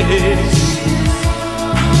face,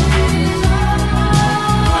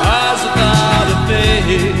 eyes without a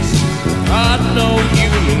face. Got no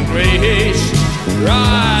human grace. Your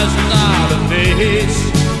eyes without a face,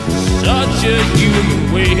 such a human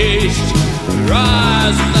waste. Your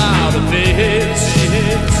eyes without a face.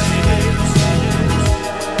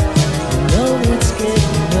 No, it's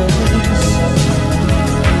getting worse.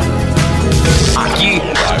 Aqui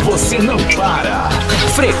você não para.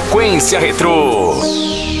 Frequência Retrô.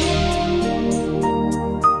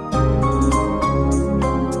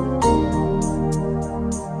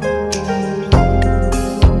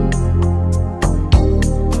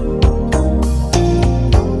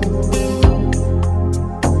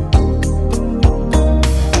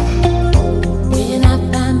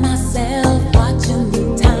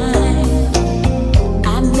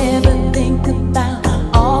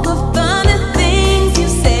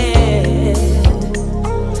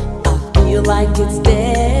 Like it's dead.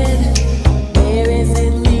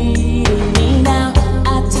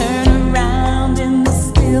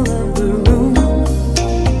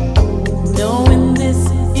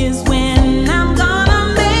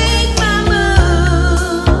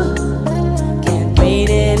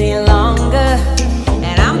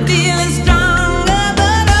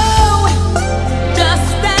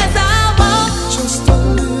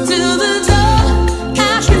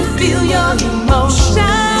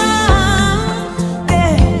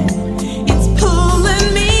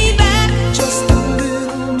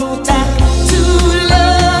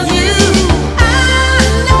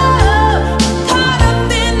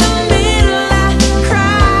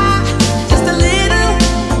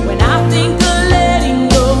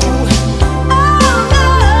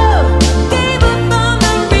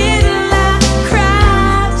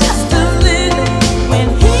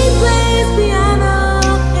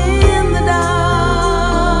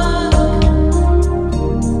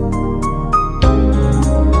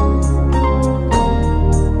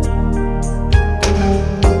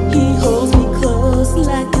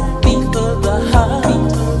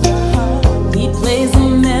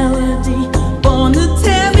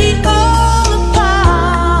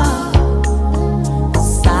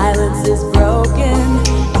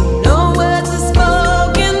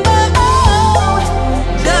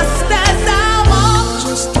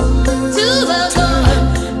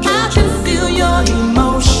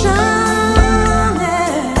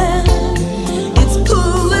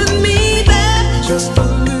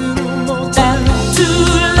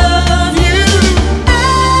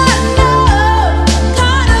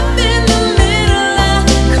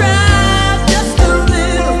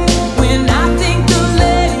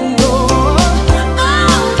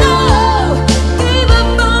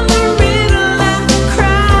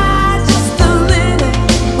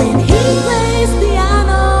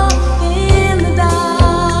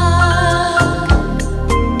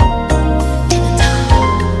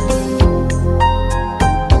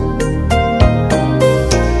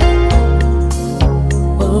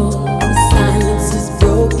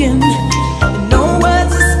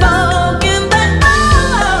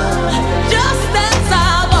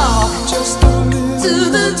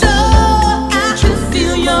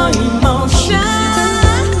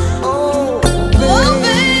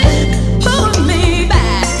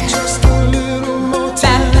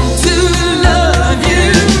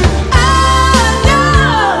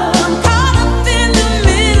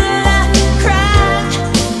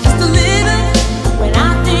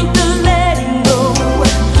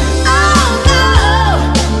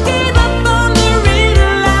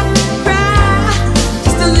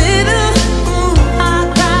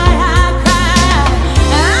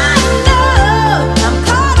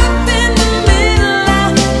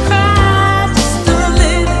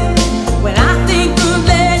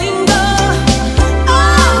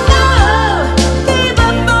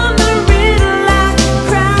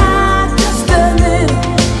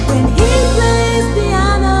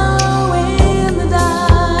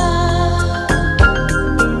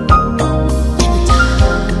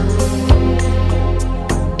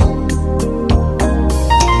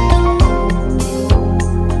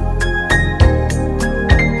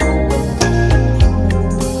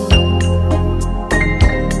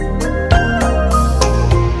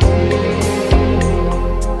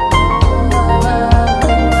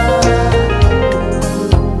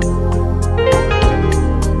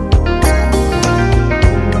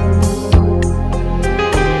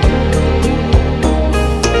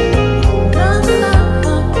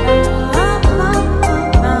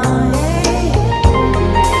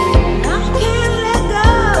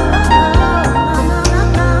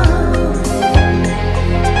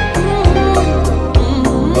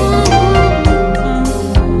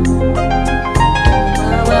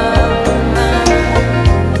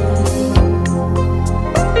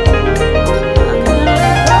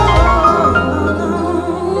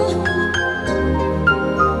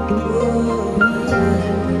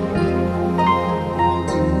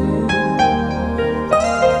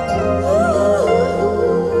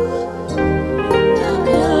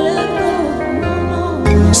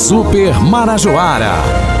 Super Marajoara,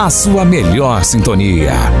 a sua melhor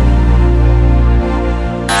sintonia.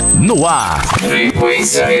 No ar,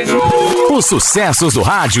 Frequência Retrô. Os sucessos do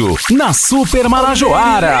rádio na Super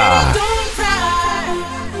Marajoara.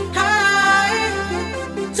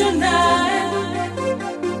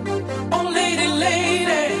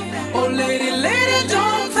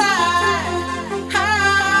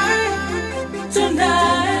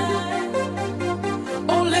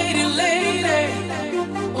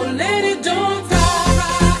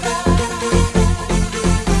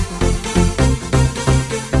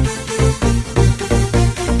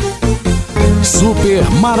 Super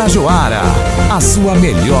Marajoara, a sua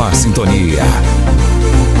melhor sintonia.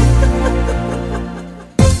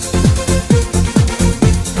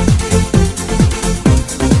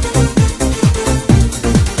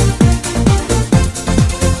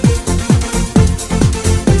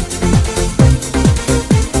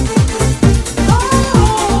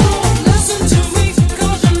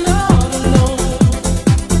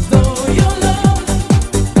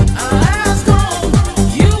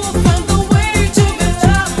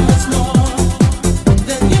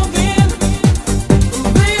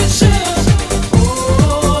 Wish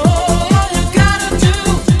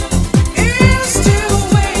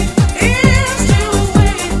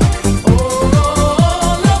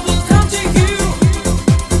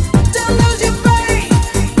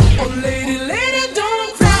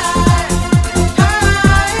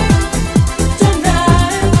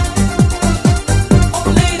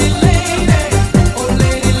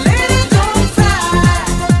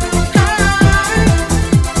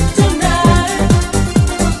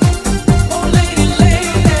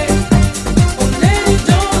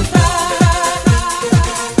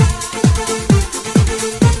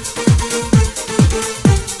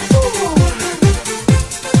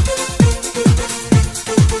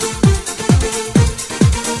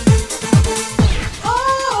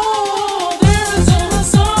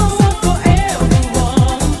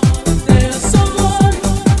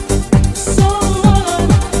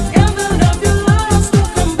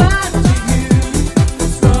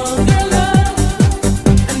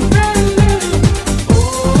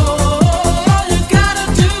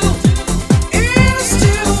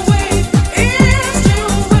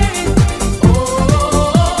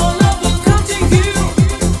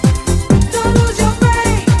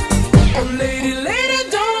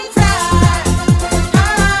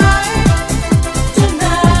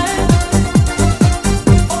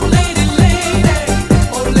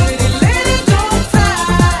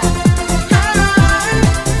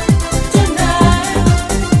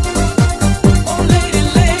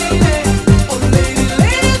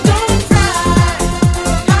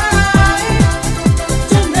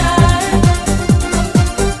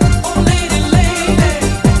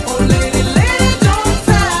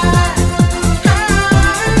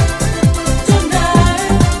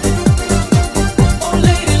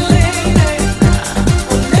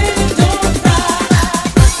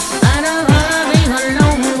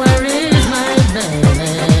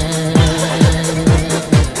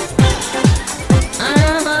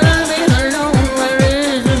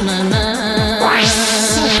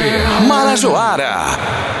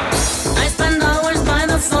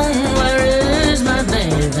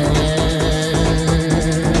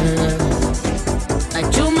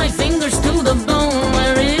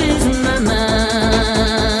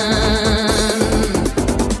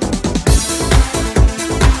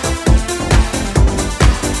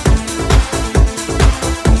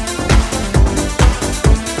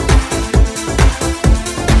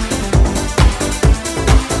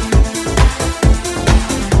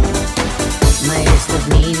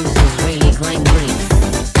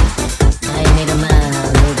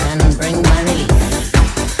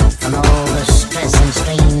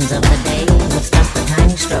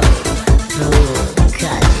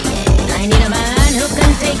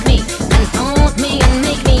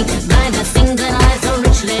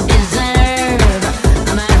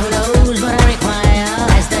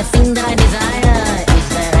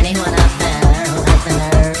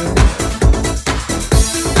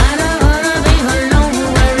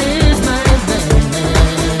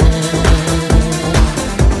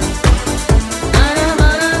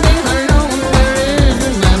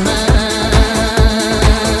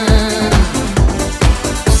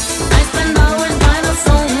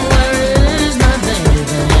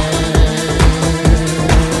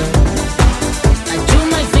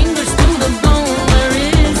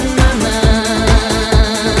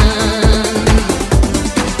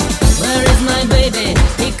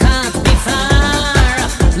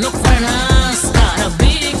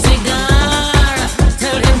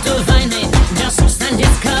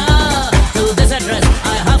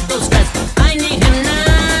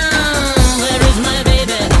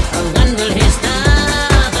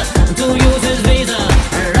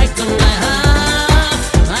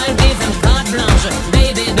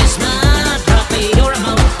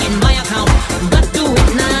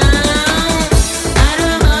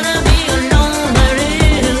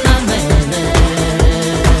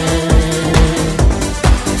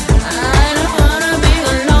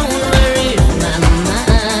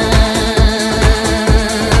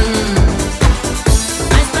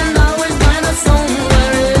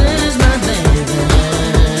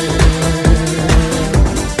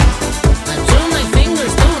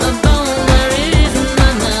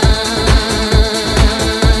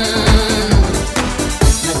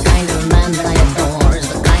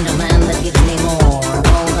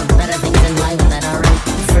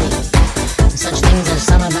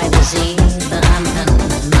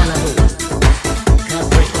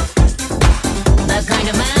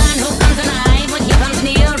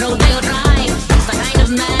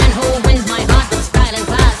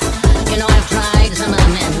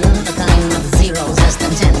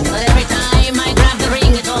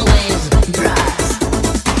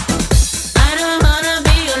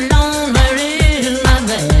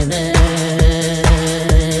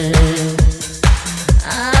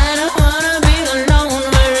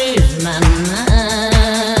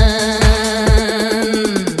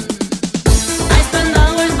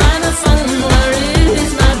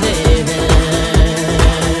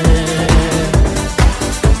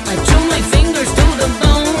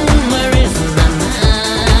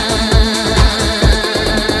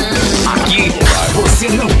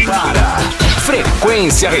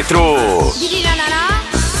Frequência Retrô.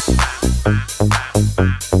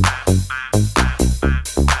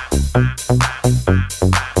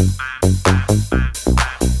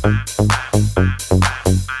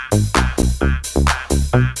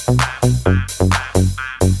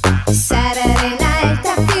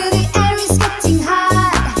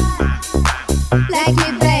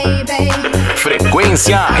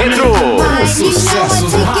 Frequência Retrô. Os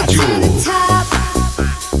sucessos do rádio.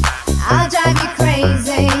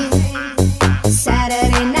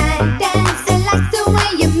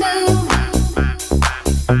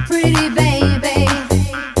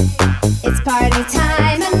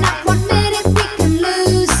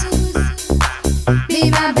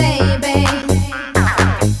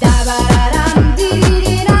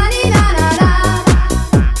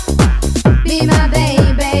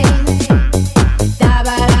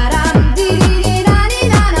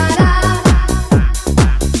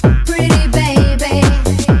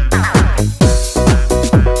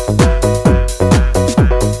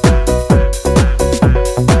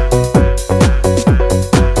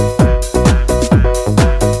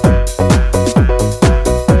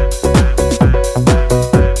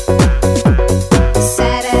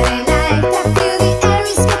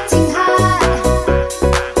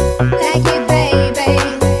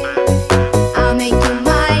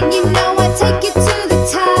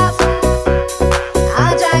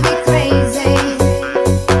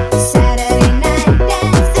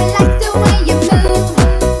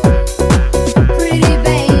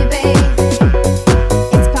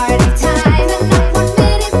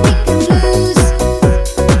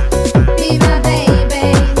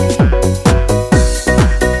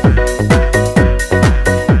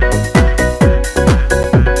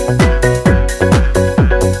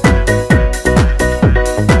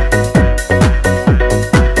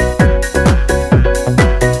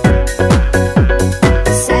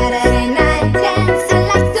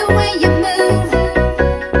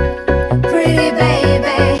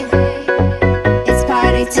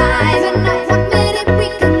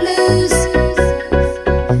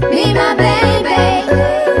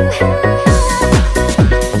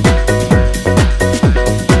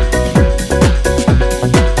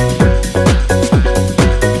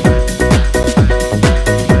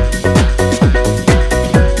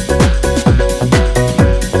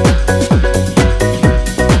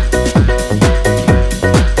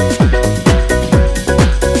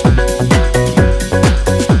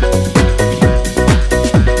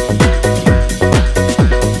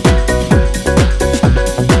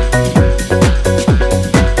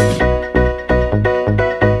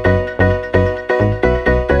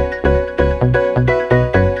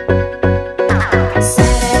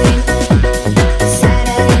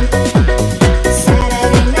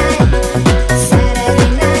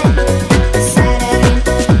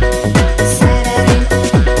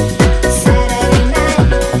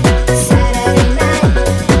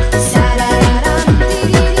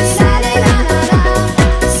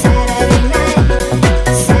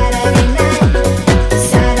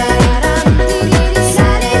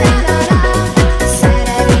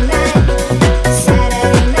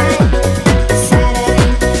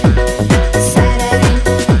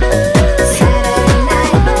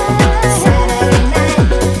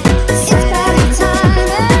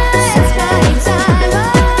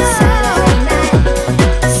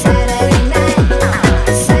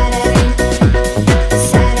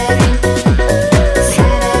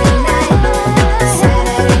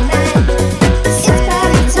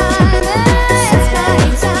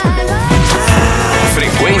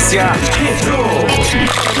 Frequência Retrô.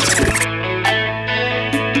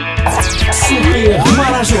 Super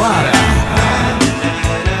Marajoara.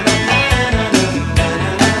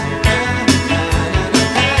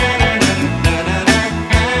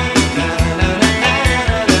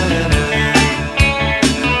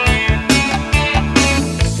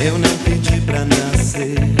 Eu não pedi pra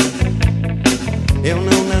nascer, eu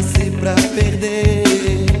não nasci pra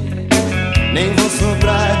perder, nem vou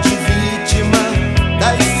sobrar de vítima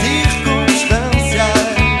das circunstâncias.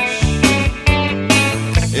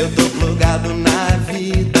 Eu tô plugado na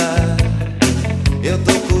vida, eu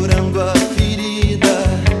tô curando a ferida.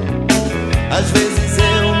 Às vezes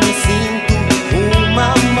eu me sinto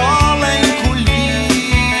uma mola encolhida.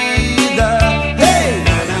 Hey!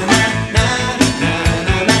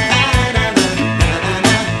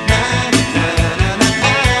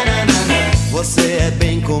 Você é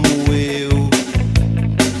bem como eu,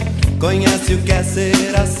 conhece o que é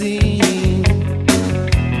ser assim.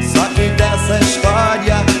 Só que dessa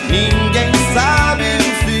história ninguém sabe.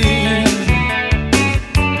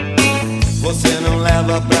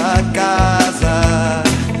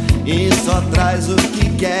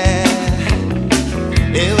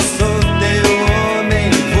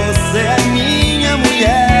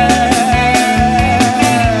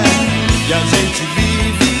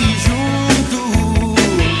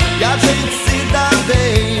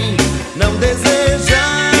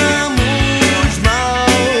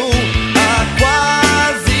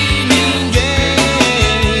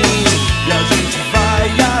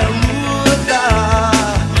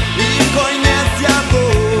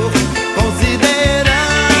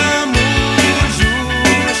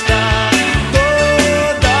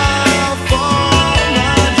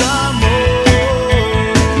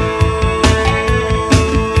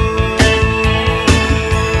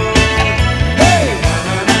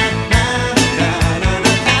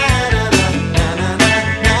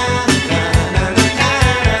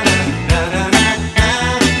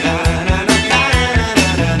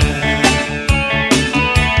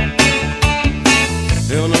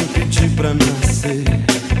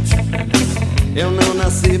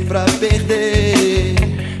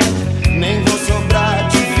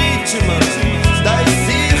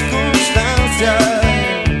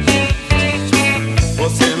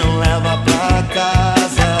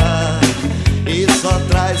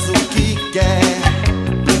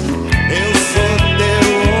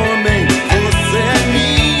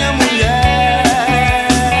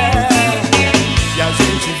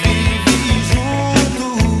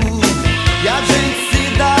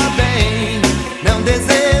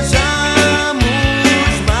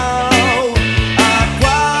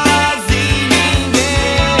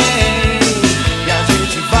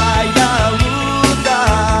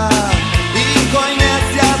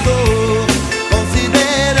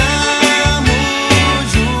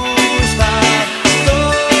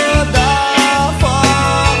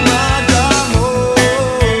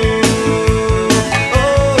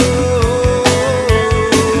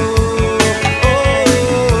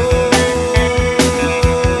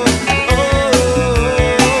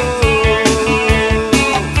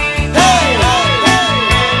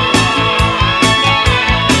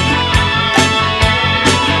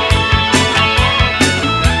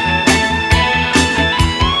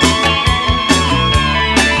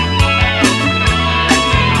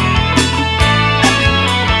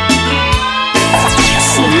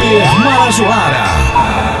 Marajoara.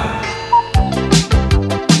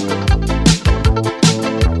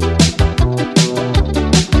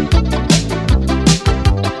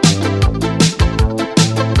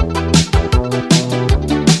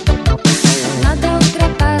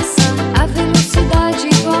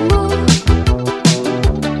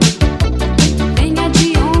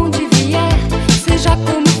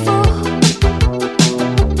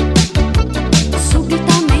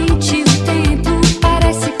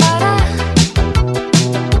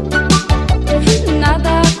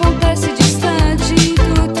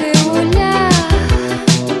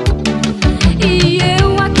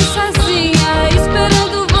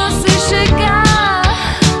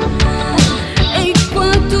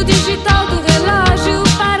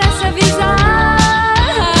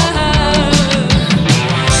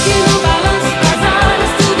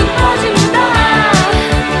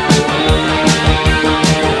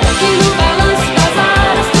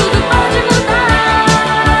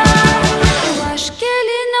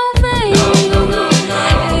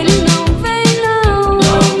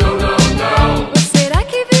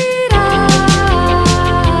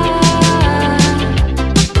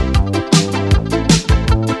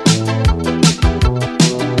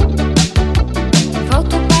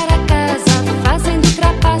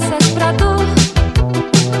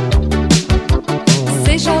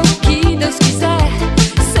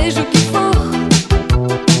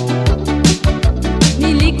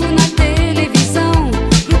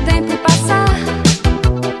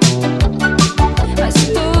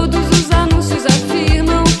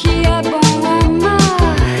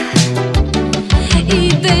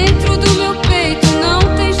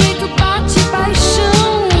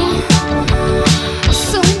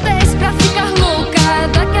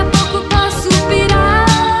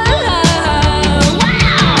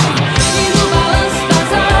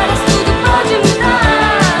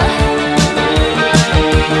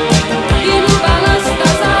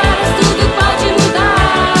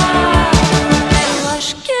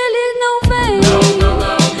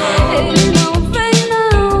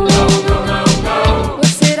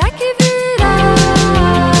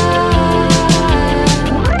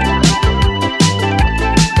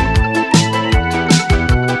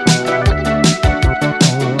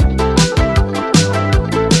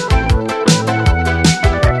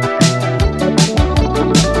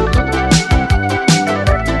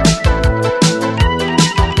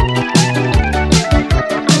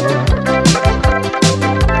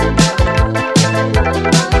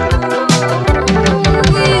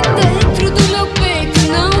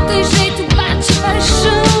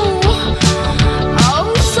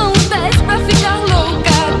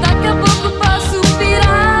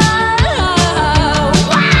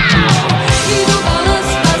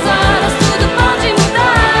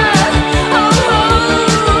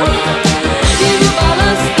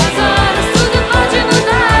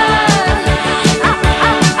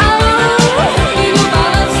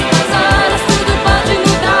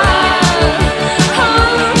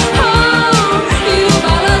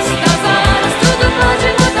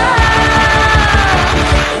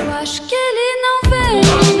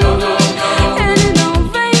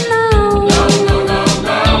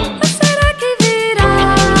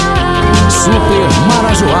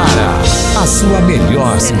 a sua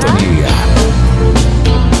melhor sintonia.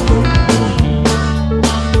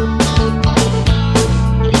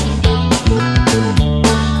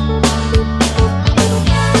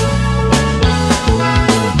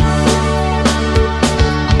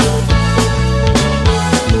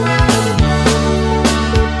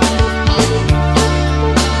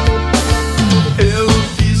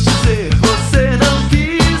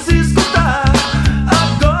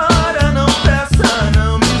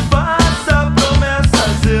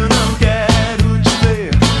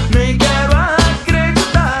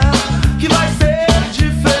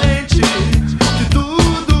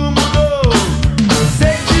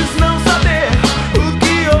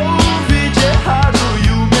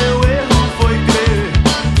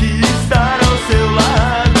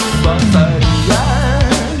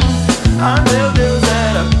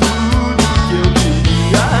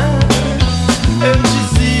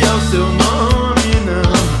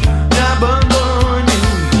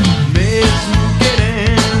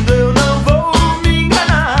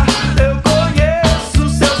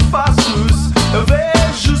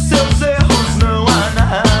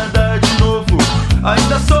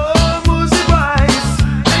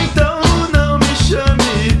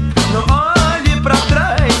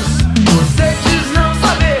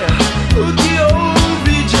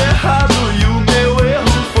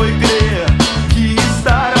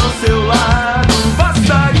 Seu lado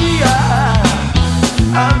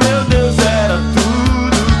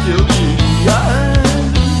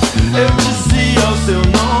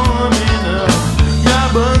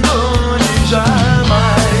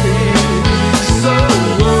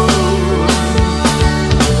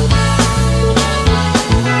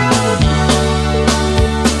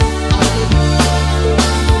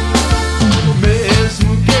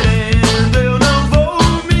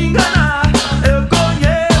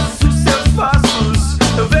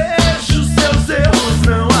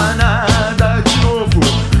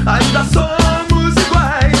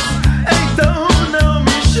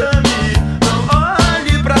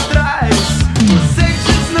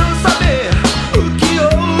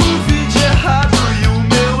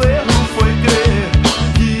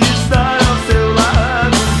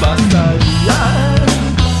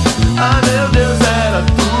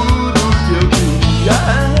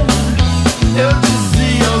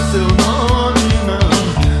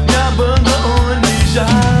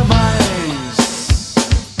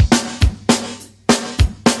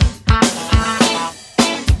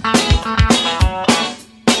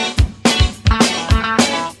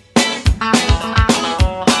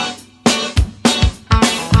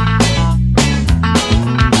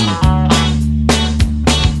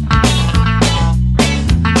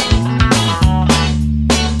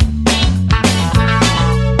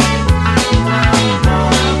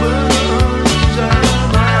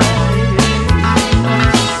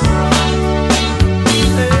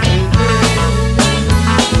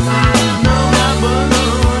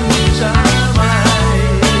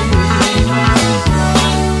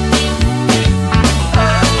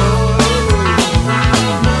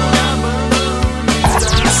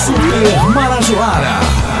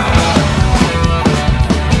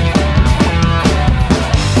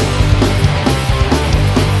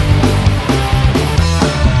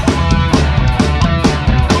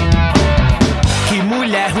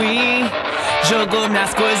jogou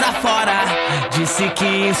minhas coisas fora. Disse que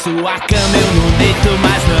em sua cama eu não deito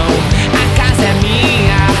mais não. A casa é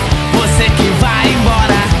minha, você que vai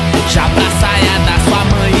embora. Já pra saia da sua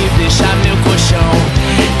mãe e deixa meu colchão.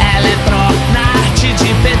 Eletrô, na arte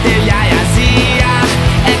de pentelhar e azia,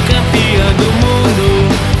 é campeã do mundo.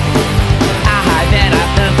 A raiva era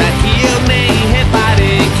tanta que eu nem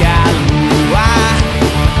reparei que a lua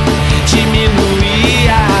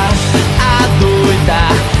diminuía. A doida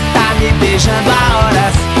tá me beijando há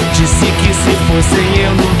horas. Disse que se fosse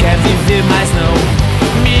eu não quer viver mais não.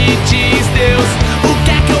 Me diz Deus, o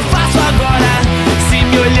que é que eu faço agora? Se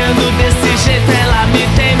me olhando desse jeito ela me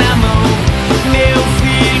tem na mão. Meu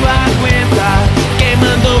filho aguenta, quem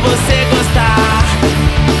mandou você gostar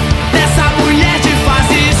dessa mulher de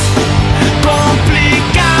fases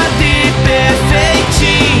complicada e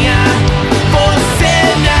perfeitinha? Você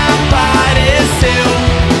me apareceu,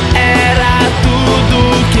 era tudo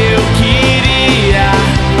que eu queria.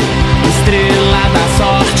 Estrela da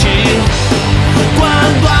sorte,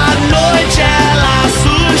 quando a noite ela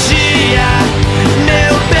surgia.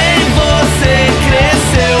 Meu bem, você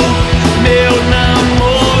cresceu, meu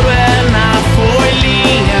namoro é na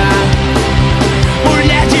folhinha.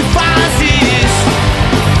 Mulher de fases.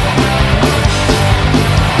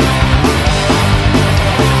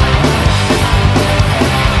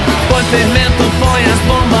 Põe fermento, põe as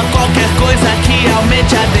bombas, qualquer coisa que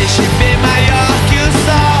aumente a deixe bem maior que o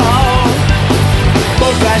sol.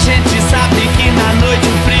 Pouca gente sabe que na noite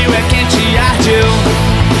o frio é quente e arde. Eu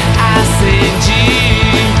acendi,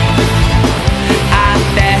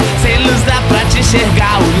 até sem luz dá pra te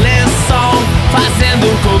enxergar o lençol fazendo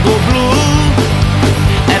coco blue.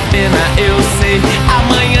 É pena, eu sei,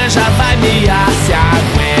 amanhã já vai miar, se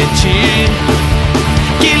aguente,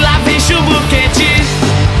 que lá vem chumbo quente.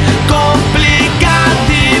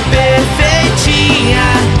 Complicada e perfeitinha,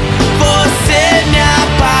 você me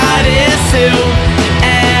apareceu,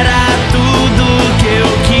 era tudo que eu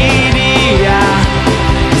queria.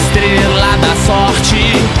 Estrela da sorte,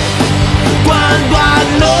 quando a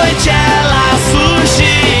noite ela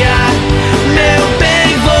surgia. Meu bem,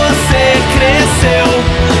 você cresceu,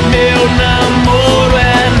 meu namoro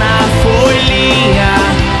é na folhinha.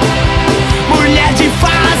 Mulher de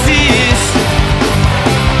fases.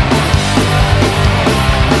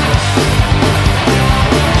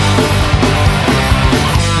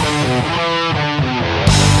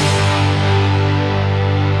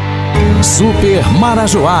 Super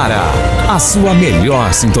Marajoara, a sua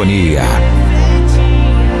melhor sintonia.